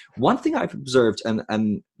things. One thing I've observed,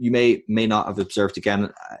 and you may not have observed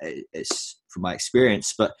again, it's from my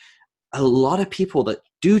experience, but a lot of people that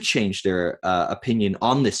do change their opinion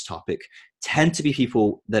on this topic tend to be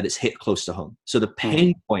people that it's hit close to home. So the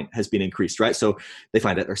pain point has been increased, right? So they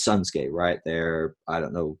find out their son's gay, right? Their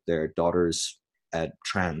daughter's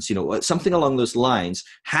trans, you know, something along those lines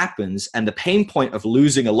happens, and the pain point of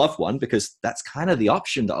losing a loved one, because that's kind of the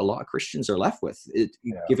option that a lot of Christians are left with,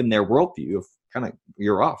 given their worldview of kind of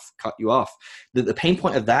cut you off. The pain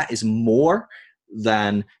point of that is more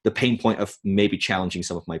than the pain point of maybe challenging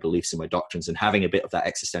some of my beliefs and my doctrines and having a bit of that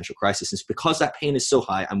existential crisis. And because that pain is so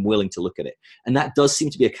high, I'm willing to look at it. And that does seem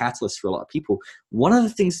to be a catalyst for a lot of people. One of the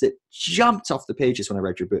things that jumped off the pages when I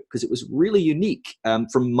read your book, because it was really unique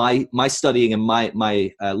from my studying and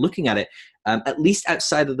my looking at it, at least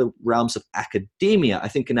outside of the realms of academia. I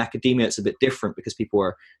think in academia it's a bit different because people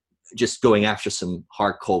are just going after some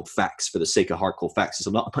hard cold facts for the sake of hard cold facts.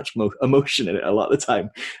 There's not much emotion in it a lot of the time,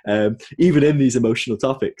 even in these emotional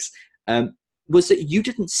topics. Was that you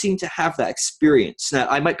didn't seem to have that experience? Now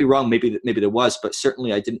I might be wrong, maybe there was, but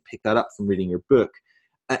certainly I didn't pick that up from reading your book.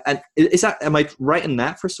 And am I right in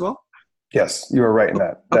that, first of all? Yes, you were right in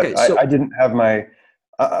that. Okay, so I didn't have my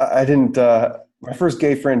first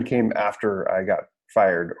gay friend came after I got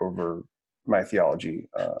fired over my theology.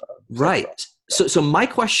 Right. So my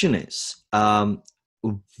question is,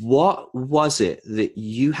 what was it that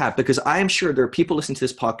you had? Because I am sure there are people listening to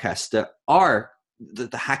this podcast that are,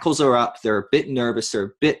 the hackles are up, they're a bit nervous, they're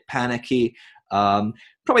a bit panicky.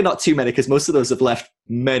 Probably not too many, because most of those have left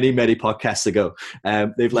many podcasts ago.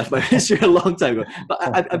 They've left my history a long time ago.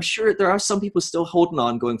 But I'm sure there are some people still holding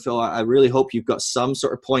on, going, Phil, I really hope you've got some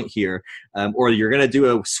sort of point here, or you're going to do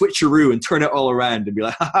a switcheroo and turn it all around and be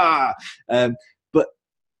like, ha ha. But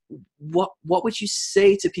what would you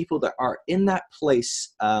say to people that are in that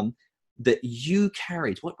place that you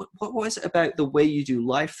carried? What was it about the way you do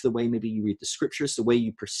life, the way maybe you read the scriptures, the way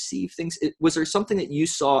you perceive things? Was there something that you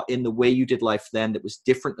saw in the way you did life then that was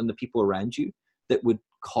different than the people around you that would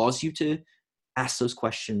cause you to ask those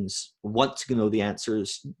questions, want to know the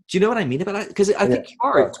answers? Do you know what I mean about that? Because I think you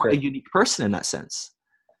are quite a unique person in that sense.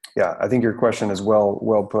 Yeah, I think your question is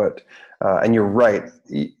well put. And you're right.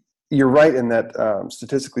 You're right in that,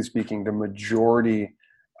 statistically speaking, the majority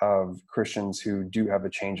of Christians who do have a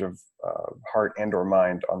change of heart and or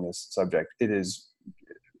mind on this subject, it is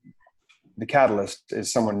the catalyst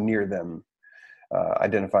is someone near them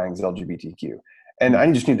identifying as LGBTQ. And I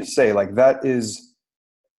just need to say, like, that is,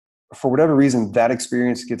 for whatever reason, that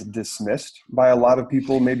experience gets dismissed by a lot of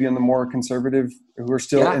people, maybe in the more conservative, who are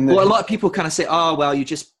still in the... Well, a lot of people kind of say, oh, well, you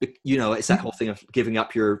just, you know, it's that whole thing of giving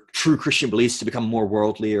up your true Christian beliefs to become more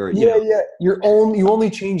worldly, or, you know. You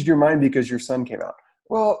only changed your mind because your son came out.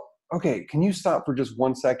 Well, okay, can you stop for just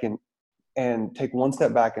 1 second and take one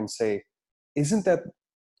step back and say, isn't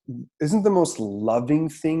the most loving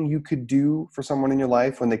thing you could do for someone in your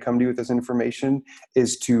life when they come to you with this information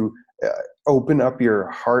is to open up your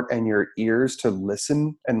heart and your ears to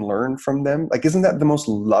listen and learn from them? Like, isn't that the most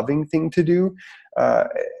loving thing to do?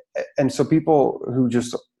 And so people who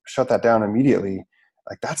just shut that down immediately,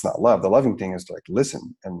 like that's not love. The loving thing is to like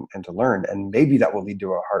listen and to learn, and maybe that will lead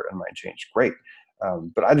to a heart and mind change. Great.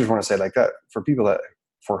 But I just want to say like that for people that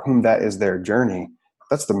for whom that is their journey,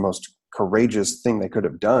 that's the most courageous thing they could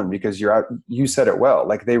have done, because you said it well.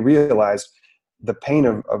 Like they realized the pain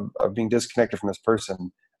of being disconnected from this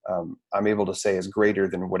person, I'm able to say is greater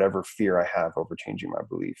than whatever fear I have over changing my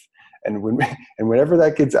belief. And whenever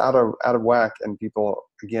that gets out of whack, and people,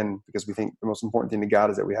 again, because we think the most important thing to God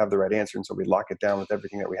is that we have the right answer, and so we lock it down with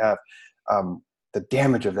everything that we have, the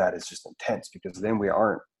damage of that is just intense, because then we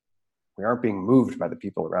aren't being moved by the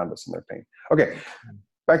people around us and their pain. Okay,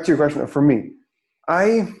 back to your question. For me,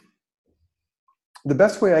 the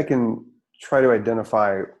best way I can try to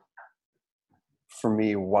identify for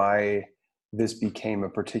me why this became a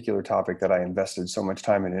particular topic that I invested so much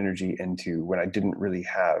time and energy into when I didn't really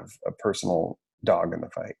have a personal dog in the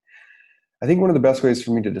fight. I think one of the best ways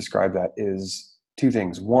for me to describe that is two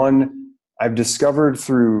things. One, I've discovered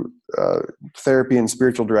through therapy and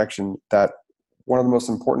spiritual direction that one of the most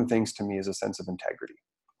important things to me is a sense of integrity.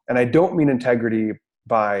 And I don't mean integrity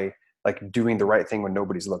by like doing the right thing when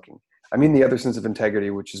nobody's looking. I mean the other sense of integrity,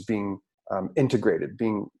 which is being integrated,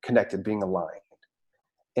 being connected, being aligned.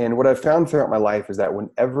 And what I've found throughout my life is that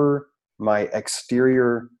whenever my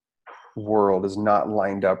exterior world is not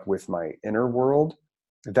lined up with my inner world,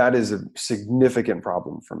 that is a significant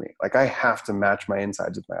problem for me. Like I have to match my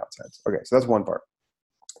insides with my outsides. Okay, so that's one part.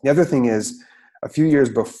 The other thing is, a few years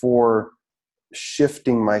before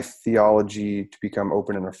shifting my theology to become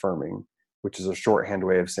open and affirming, which is a shorthand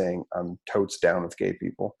way of saying I'm totes down with gay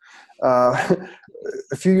people. A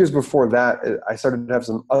few years before that, I started to have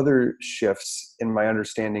some other shifts in my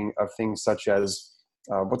understanding of things such as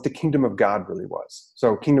what the kingdom of God really was.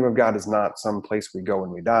 So kingdom of God is not some place we go when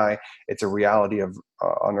we die. It's a reality of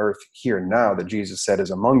on earth here and now that Jesus said is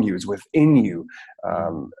among you, is within you.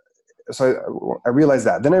 So I realized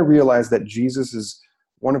that. Then I realized that Jesus is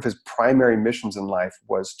one of his primary missions in life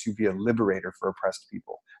was to be a liberator for oppressed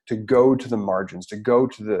people, to go to the margins, to go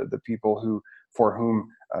to the people for whom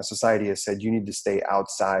society has said you need to stay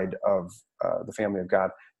outside of the family of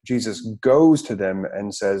God. Jesus goes to them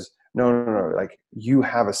and says, no, like you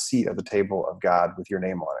have a seat at the table of God with your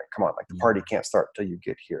name on it. Come on, like the party can't start till you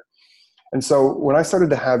get here. And so when I started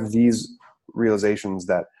to have these realizations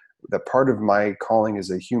that part of my calling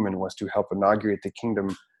as a human was to help inaugurate the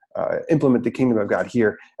kingdom, implement the kingdom of God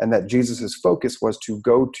here, and that Jesus's focus was to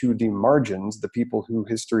go to the margins, the people who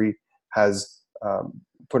history has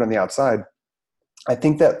put on the outside, I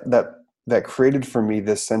think that created for me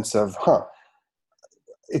this sense of,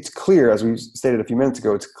 it's clear, as we stated a few minutes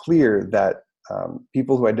ago, it's clear that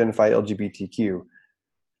people who identify LGBTQ,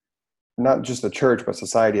 not just the church, but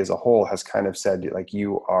society as a whole, has kind of said, like,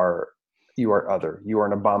 you are other, you are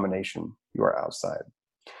an abomination, you are outside.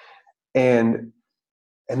 And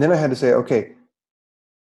then I had to say, okay,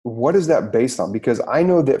 what is that based on? Because I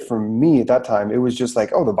know that for me at that time, it was just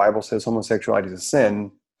like, oh, the Bible says homosexuality is a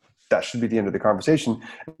sin. That should be the end of the conversation.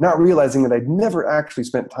 Not realizing that I'd never actually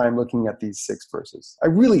spent time looking at these 6 verses. I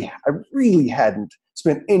really hadn't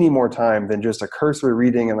spent any more time than just a cursory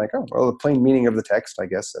reading and like, oh, well, the plain meaning of the text, I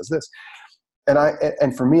guess, says this.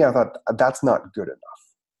 And for me, I thought that's not good enough.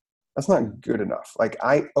 That's not good enough. Like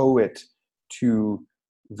I owe it to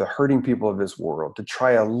the hurting people of this world to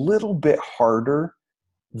try a little bit harder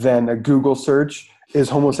than a Google search, is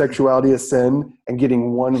homosexuality a sin, and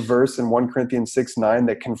getting one verse in 1 Corinthians 6:9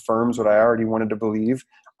 that confirms what I already wanted to believe.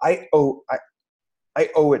 I owe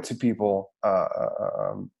it to people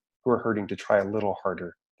who are hurting to try a little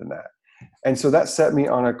harder than that. And so that set me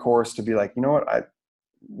on a course to be like, you know what,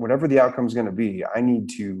 whatever the outcome is going to be, I need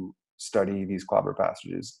to study these clobber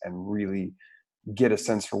passages and really get a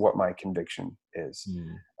sense for what my conviction is.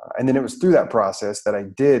 And then it was through that process that I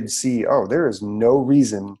did see, oh, there's no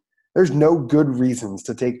good reasons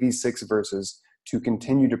to take these 6 verses to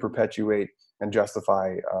continue to perpetuate and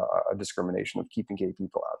justify a discrimination of keeping gay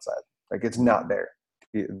people outside. Like it's not there.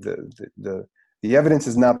 The evidence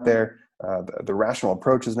is not there. The rational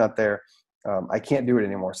approach is not there. I can't do it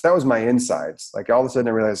anymore. So that was my insides. Like all of a sudden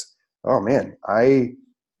I realized, oh man, I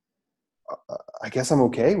guess I'm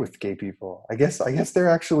okay with gay people. I guess they're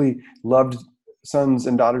actually loved sons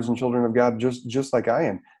and daughters and children of God just like I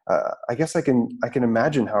am. I guess I can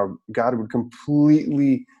imagine how God would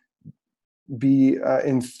completely be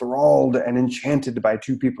enthralled and enchanted by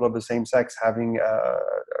 2 people of the same sex having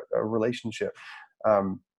a relationship.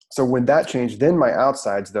 So when that changed, then my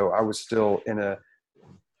outsides, though I was still in a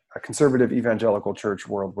conservative evangelical church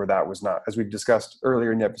world where that was not, as we discussed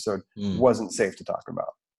earlier in the episode, wasn't safe to talk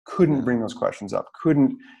about. Couldn't bring those questions up.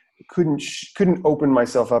 Couldn't couldn't open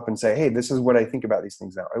myself up and say, hey, this is what I think about these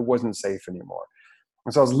things now. It wasn't safe anymore.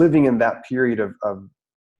 And so I was living in that period of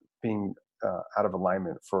being out of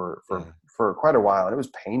alignment for quite a while. And it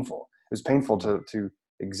was painful. It was painful to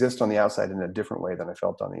exist on the outside in a different way than I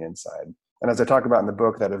felt on the inside. And as I talk about in the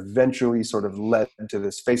book, that eventually sort of led to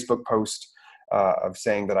this Facebook post of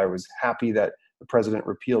saying that I was happy that the president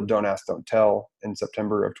repealed Don't Ask, Don't Tell in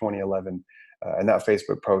September of 2011. And that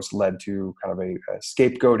Facebook post led to kind of a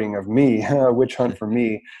scapegoating of me, a witch hunt for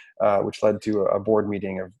me, which led to a board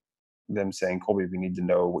meeting of them saying, Colby, we need to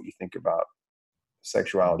know what you think about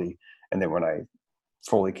sexuality. And then when I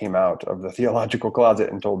fully came out of the theological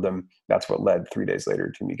closet and told them, that's what led 3 days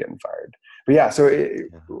later to me getting fired. But yeah, so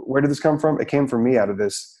where did this come from? It came from me out of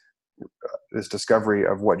this discovery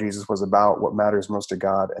of what Jesus was about, what matters most to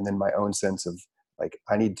God, and then my own sense of like,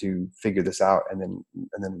 I need to figure this out and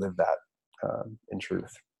then live that in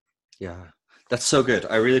truth. Yeah, that's so good.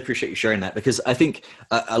 I really appreciate you sharing that, because I think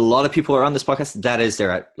a lot of people are on this podcast, that is their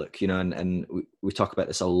outlook, and we talk about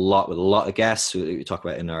this a lot with a lot of guests. We talk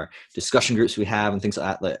about in our discussion groups we have and things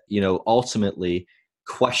like that, ultimately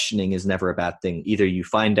questioning is never a bad thing. Either you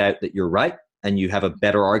find out that you're right and you have a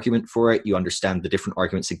better argument for it, you understand the different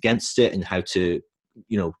arguments against it and how to,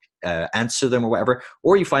 answer them or whatever,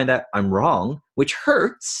 or you find out I'm wrong, which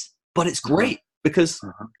hurts, but it's great. Because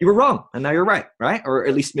you were wrong and now you're right? Or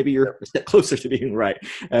at least maybe you're a step closer to being right.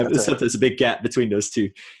 There's a big gap between those two.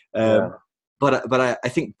 But I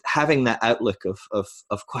think having that outlook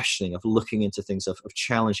of questioning, of looking into things, of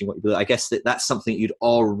challenging what you believe, I guess that's something you'd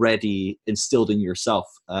already instilled in yourself,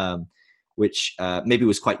 which maybe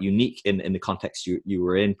was quite unique in the context you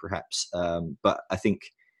were in, perhaps. But I think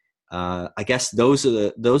I guess those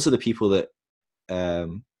are the people that.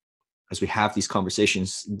 As we have these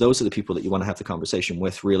conversations, those are the people that you want to have the conversation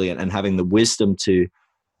with, really, and having the wisdom to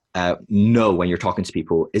know when you're talking to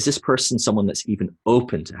people, is this person someone that's even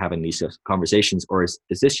open to having these conversations, or is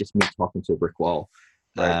this just me talking to a brick wall?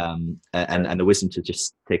 Right. And the wisdom to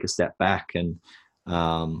just take a step back. And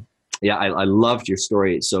I loved your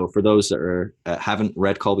story. So for those that haven't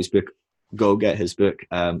read Colby's book, go get his book.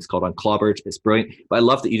 It's called Unclobbered. It's brilliant. But I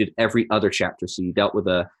love that you did every other chapter. So you dealt with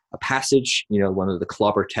a passage, one of the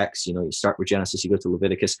clobber texts, you start with Genesis, you go to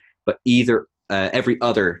Leviticus, but every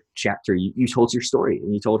other chapter, you told your story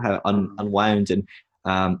and you told how it unwound, and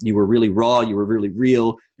you were really raw, you were really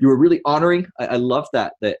real, you were really honoring. I love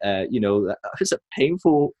that it's a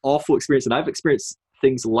painful, awful experience. And I've experienced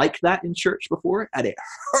things like that in church before, and it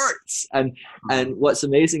hurts. And what's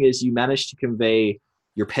amazing is you managed to convey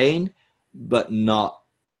your pain, but not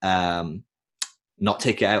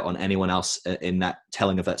take it out on anyone else in that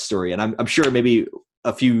telling of that story. And I'm sure maybe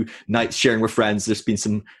a few nights sharing with friends, there's been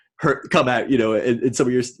some hurt come out, in some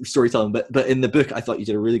of your storytelling. But in the book, I thought you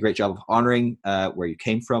did a really great job of honoring where you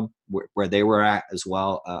came from, where they were at as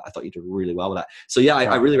well. I thought you did really well with that. So yeah,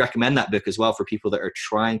 I really recommend that book as well for people that are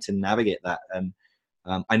trying to navigate that. And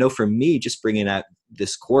I know for me, just bringing out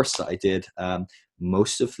this course that I did,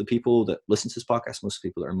 most of the people that listen to this podcast, most of the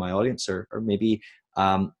people that are in my audience are maybe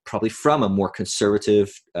probably from a more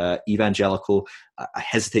conservative, evangelical. I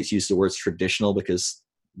hesitate to use the words traditional because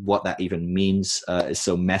what that even means is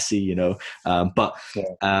so messy, but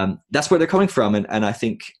that's where they're coming from. And I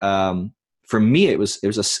think for me, it was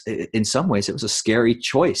in some ways, it was a scary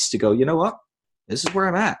choice to go, you know what? This is where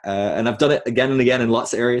I'm at. And I've done it again and again in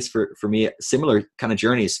lots of areas for me, similar kind of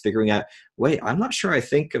journeys, figuring out, wait, I'm not sure I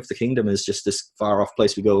think of the kingdom as just this far off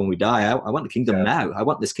place we go when we die. I want the kingdom now. I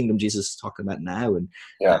want this kingdom Jesus is talking about now. And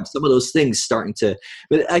some of those things starting to,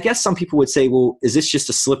 but I guess some people would say, well, is this just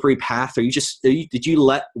a slippery path? Or did you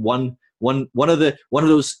let one of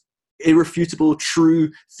those irrefutable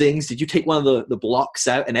true things, did you take one of the blocks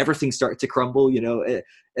out and everything started to crumble?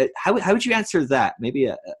 How would you answer that?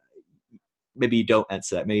 Maybe you don't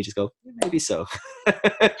answer that. Maybe you just go, maybe so.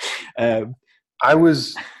 I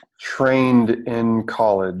was trained in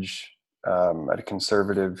college at a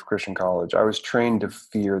conservative Christian college. I was trained to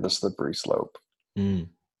fear the slippery slope.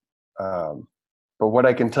 But what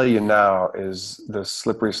I can tell you now is the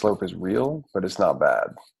slippery slope is real, but it's not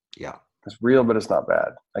bad. Yeah. It's real, but it's not bad.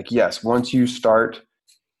 Like, yes, once you start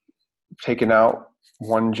taking out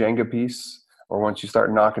one Jenga piece, or once you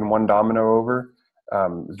start knocking one domino over,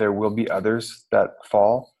 there will be others that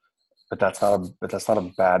fall, but that's not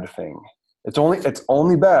a bad thing. It's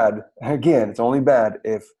only bad. Again, it's only bad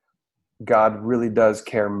if God really does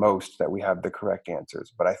care most that we have the correct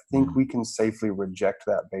answers. But I think we can safely reject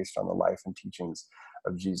that based on the life and teachings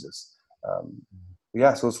of Jesus. So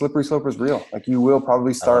the slippery slope is real. Like, you will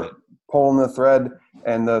probably start pulling the thread,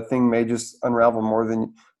 and the thing may just unravel more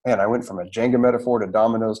than Man, I went from a Jenga metaphor to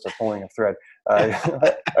dominoes to pulling a thread. I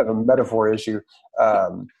have a metaphor issue.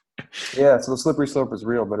 Yeah, so the slippery slope is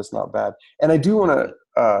real, but it's not bad. And I do want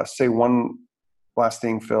to say one last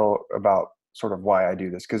thing, Phil, about sort of why I do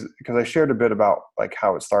this, because I shared a bit about like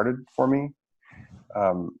how it started for me.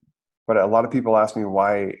 But a lot of people ask me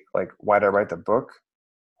why did I write the book?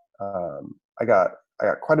 I got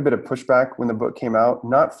quite a bit of pushback when the book came out,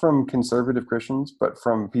 not from conservative Christians, but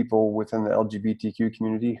from people within the LGBTQ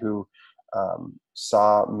community who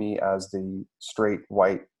saw me as the straight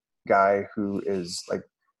white guy who is like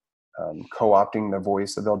co-opting the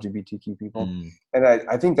voice of LGBTQ people. And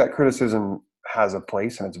I think that criticism has a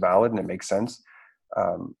place and it's valid and it makes sense.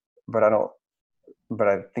 But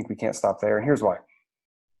I think we can't stop there. And here's why.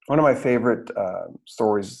 One of my favorite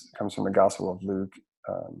stories comes from the Gospel of Luke.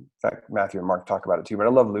 In fact, Matthew and Mark talk about it too, but I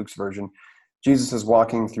love Luke's version. Jesus is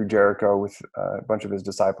walking through Jericho with a bunch of his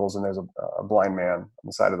disciples, and there's a blind man on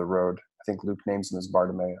the side of the road. I think Luke names him as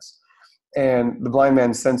Bartimaeus. And the blind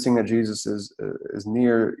man, sensing that Jesus is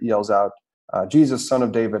near, yells out, "Jesus, Son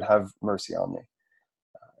of David, have mercy on me."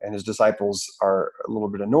 And his disciples are a little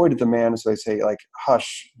bit annoyed at the man, so they say, like,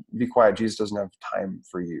 "Hush, be quiet. Jesus doesn't have time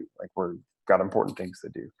for you. Like, we've got important things to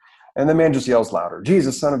do." And the man just yells louder,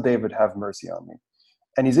 "Jesus, Son of David, have mercy on me."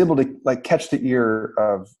 And he's able to like catch the ear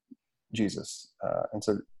of Jesus. And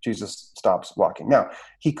so Jesus stops walking. Now,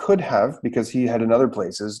 he could have, because he had in other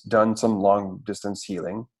places done some long distance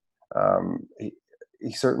healing.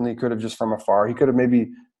 He certainly could have just from afar. He could have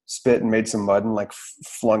maybe spit and made some mud and like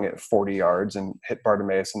flung it 40 yards and hit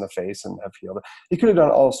Bartimaeus in the face and have healed it. He could have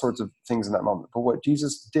done all sorts of things in that moment. But what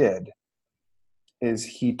Jesus did is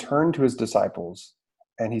he turned to his disciples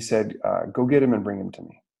and he said, "Go get him and bring him to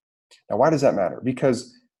me." Now, why does that matter?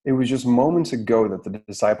 Because it was just moments ago that the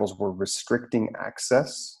disciples were restricting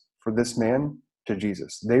access for this man to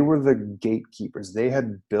Jesus. They were the gatekeepers. They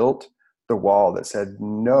had built the wall that said,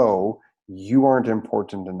 "No, you aren't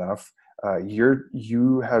important enough.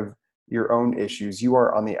 You have your own issues. You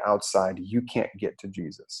are on the outside. You can't get to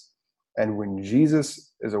Jesus." And when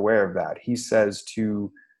Jesus is aware of that, he says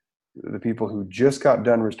to the people who just got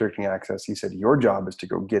done restricting access, he said, "Your job is to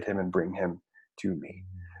go get him and bring him to me."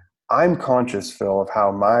 I'm conscious, Phil, of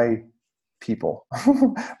how my people,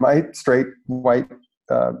 my straight white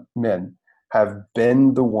men, have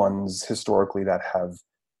been the ones historically that have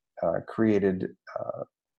created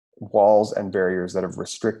walls and barriers that have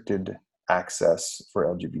restricted access for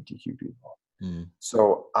LGBTQ people.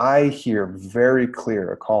 So I hear very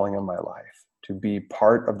clear a calling in my life to be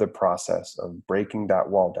part of the process of breaking that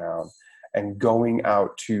wall down and going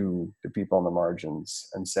out to the people on the margins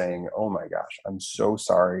and saying, "Oh my gosh, I'm so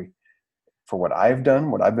sorry for what I've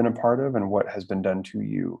done, what I've been a part of, and what has been done to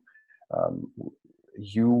you.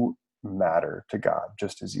 You matter to God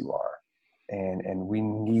just as you are. And we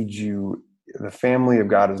need you. The family of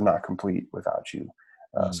God is not complete without you.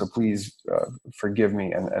 So please forgive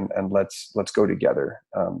me and let's go together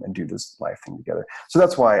and do this life thing together." So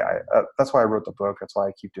that's why I wrote the book. That's why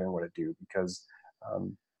I keep doing what I do, because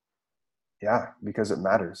because it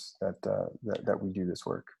matters that we do this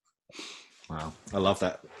work. Wow. I love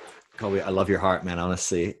that. Colby, I love your heart, man.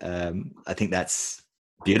 Honestly, I think that's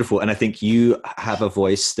beautiful. And I think you have a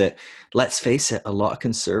voice that, let's face it, a lot of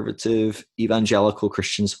conservative evangelical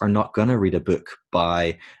Christians are not going to read a book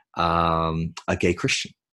by a gay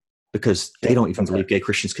Christian, because they don't even believe gay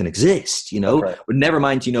Christians can exist, But never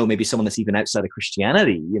mind, maybe someone that's even outside of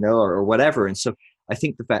Christianity, or whatever. And so I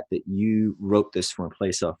think the fact that you wrote this from a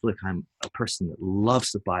place of, look, I'm a person that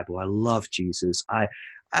loves the Bible. I love Jesus. I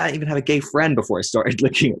even have a gay friend before I started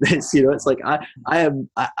looking at this. It's like I'm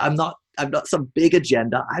not some big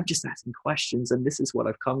agenda. I'm just asking questions, and this is what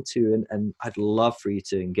I've come to, and I'd love for you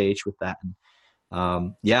to engage with that. And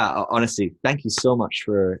honestly, thank you so much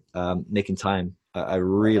for making time. I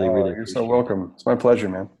really you're so welcome. It's my pleasure,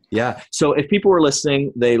 man. Yeah. So if people were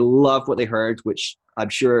listening, they loved what they heard, which I'm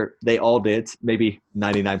sure they all did. Maybe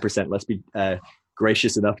 99%. Let's be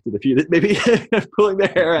gracious enough to the few that maybe pulling their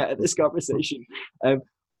hair out at this conversation.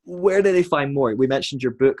 Where do they find more? We mentioned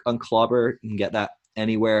your book, Unclobber. You can get that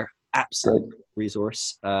anywhere. Absolute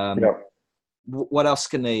resource. What else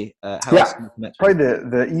can they? How else can they connect? Probably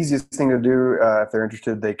the easiest thing to do if they're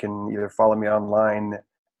interested, they can either follow me online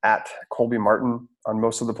at Colby Martin on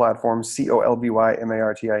most of the platforms.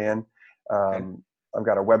 ColbyMartin. I've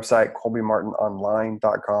got a website,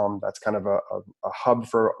 colbymartinonline.com. That's kind of a hub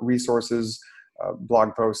for resources,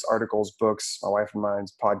 blog posts, articles, books, my wife and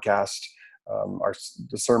mine's podcast,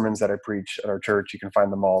 the sermons that I preach at our church. You can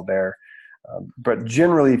find them all there. But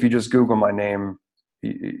generally, if you just Google my name,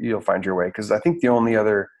 you'll find your way. Because I think the only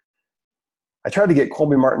other I tried to get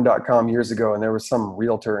colbymartin.com years ago, and there was some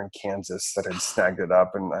realtor in Kansas that had snagged it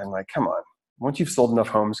up. And I'm like, come on, once you've sold enough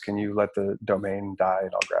homes, can you let the domain die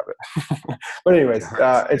and I'll grab it? But anyways,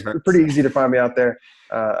 it's pretty easy to find me out there.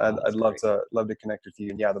 I'd love to connect with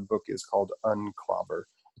you. And yeah, the book is called Unclobber.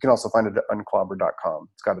 You can also find it at unclobber.com.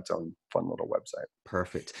 It's got its own fun little website.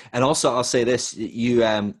 Perfect. And also, I'll say this: you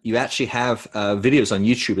actually have videos on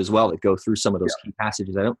YouTube as well that go through some of those key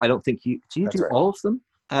passages. I don't think you do all of them,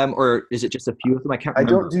 or is it just a few of them? I can't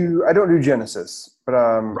remember. I don't do Genesis, but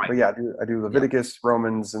yeah, I do Leviticus,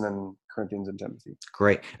 Romans, and then Corinthians and Timothy.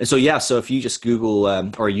 Great. And so if you just Google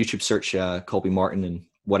or YouTube search Colby Martin and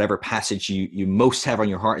whatever passage you most have on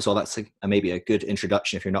your heart as well, that's maybe a good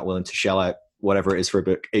introduction if you're not willing to shell out whatever it is for a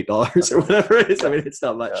book, $8 or whatever it is. I mean, it's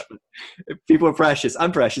not much, but people are precious.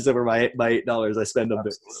 I'm precious over my $8 I spend on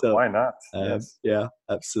books. So why not? Yes. Yeah,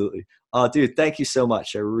 absolutely. Oh, dude, thank you so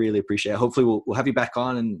much. I really appreciate it. Hopefully we'll have you back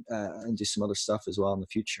on and do some other stuff as well in the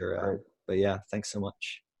future. But yeah, thanks so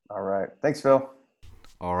much. All right. Thanks, Phil.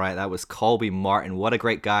 All right, that was Colby Martin. What a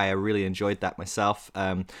great guy. I really enjoyed that myself.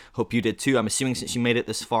 Hope you did too. I'm assuming since you made it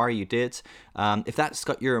this far, you did. If that's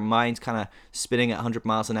got your mind kind of spinning at 100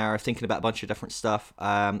 miles an hour, thinking about a bunch of different stuff,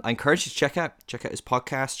 I encourage you to check out his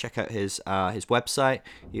podcast, check out his website.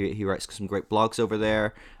 He writes some great blogs over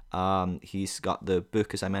there. He's got the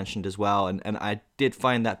book, as I mentioned, as well. And I did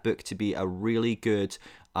find that book to be a really good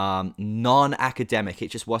non-academic.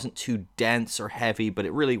 It just wasn't too dense or heavy, but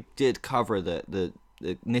it really did cover the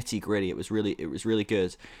nitty gritty. It was really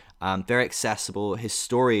good. Very accessible. His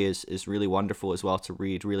story is really wonderful as well to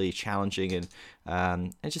read, really challenging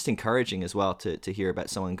and just encouraging as well to hear about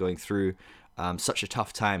someone going through such a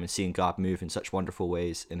tough time and seeing God move in such wonderful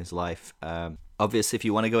ways in his life. Obviously, if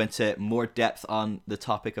you want to go into more depth on the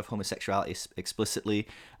topic of homosexuality explicitly,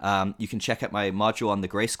 you can check out my module on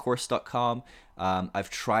thegracecourse.com. I've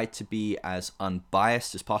tried to be as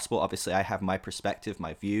unbiased as possible. Obviously, I have my perspective,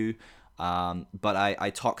 my view, but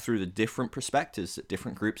I talk through the different perspectives that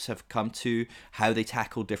different groups have come to, how they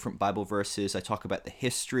tackle different Bible verses. I talk about the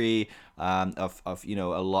history of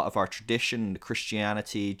a lot of our tradition,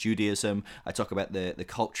 Christianity, Judaism. I talk about the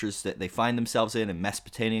cultures that they find themselves in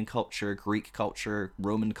Mesopotamian culture, Greek culture,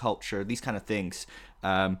 Roman culture, these kind of things.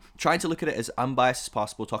 Trying to look at it as unbiased as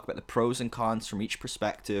possible, talk about the pros and cons from each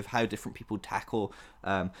perspective, how different people tackle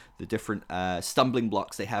the different stumbling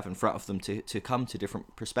blocks they have in front of them to come to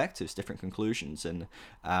different perspectives, different conclusions. And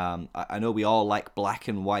I know we all like black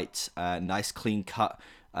and white, nice clean cut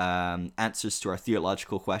answers to our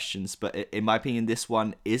theological questions, but in my opinion, this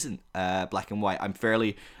one isn't black and white. I'm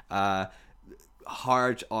fairly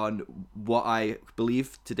hard on what I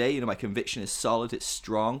believe today. My conviction is solid, it's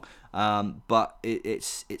strong, but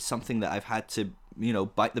it's something that I've had to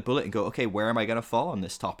bite the bullet and go, okay, where am I going to fall on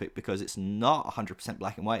this topic? Because it's not 100%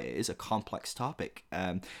 black and white. It is a complex topic,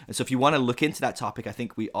 and so if you want to look into that topic, I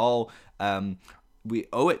think we all we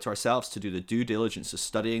owe it to ourselves to do the due diligence of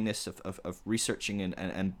studying this, of researching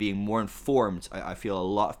and being more informed. I feel a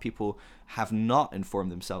lot of people have not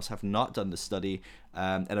informed themselves, have not done the study,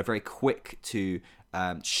 and are very quick to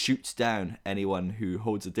shoot down anyone who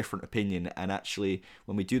holds a different opinion. And actually,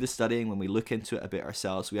 when we do the studying, when we look into it a bit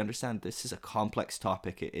ourselves, we understand this is a complex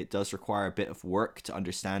topic. It does require a bit of work to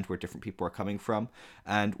understand where different people are coming from.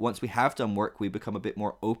 And once we have done work, we become a bit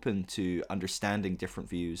more open to understanding different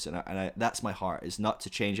views. And that's my heart, is not to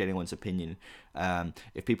change anyone's opinion.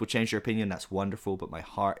 If people change their opinion, that's wonderful. But my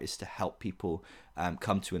heart is to help people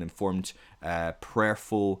come to an informed,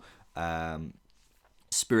 prayerful,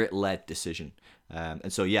 spirit-led decision.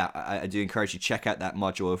 And so, yeah, I do encourage you to check out that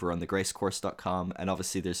module over on thegracecourse.com. And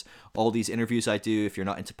obviously, there's all these interviews I do. If you're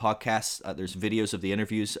not into podcasts, there's videos of the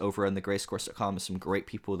interviews over on thegracecourse.com with some great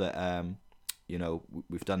people that,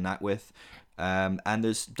 we've done that with. And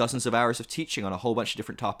there's dozens of hours of teaching on a whole bunch of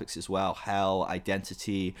different topics as well. Hell,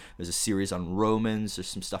 identity. There's a series on Romans. There's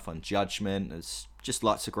some stuff on judgment. There's just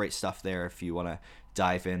lots of great stuff there if you want to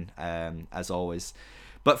dive in, as always.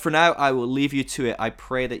 But for now, I will leave you to it. I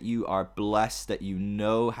pray that you are blessed, that you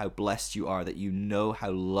know how blessed you are, that you know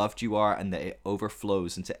how loved you are, and that it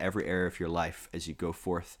overflows into every area of your life as you go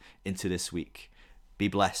forth into this week. Be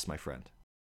blessed, my friend.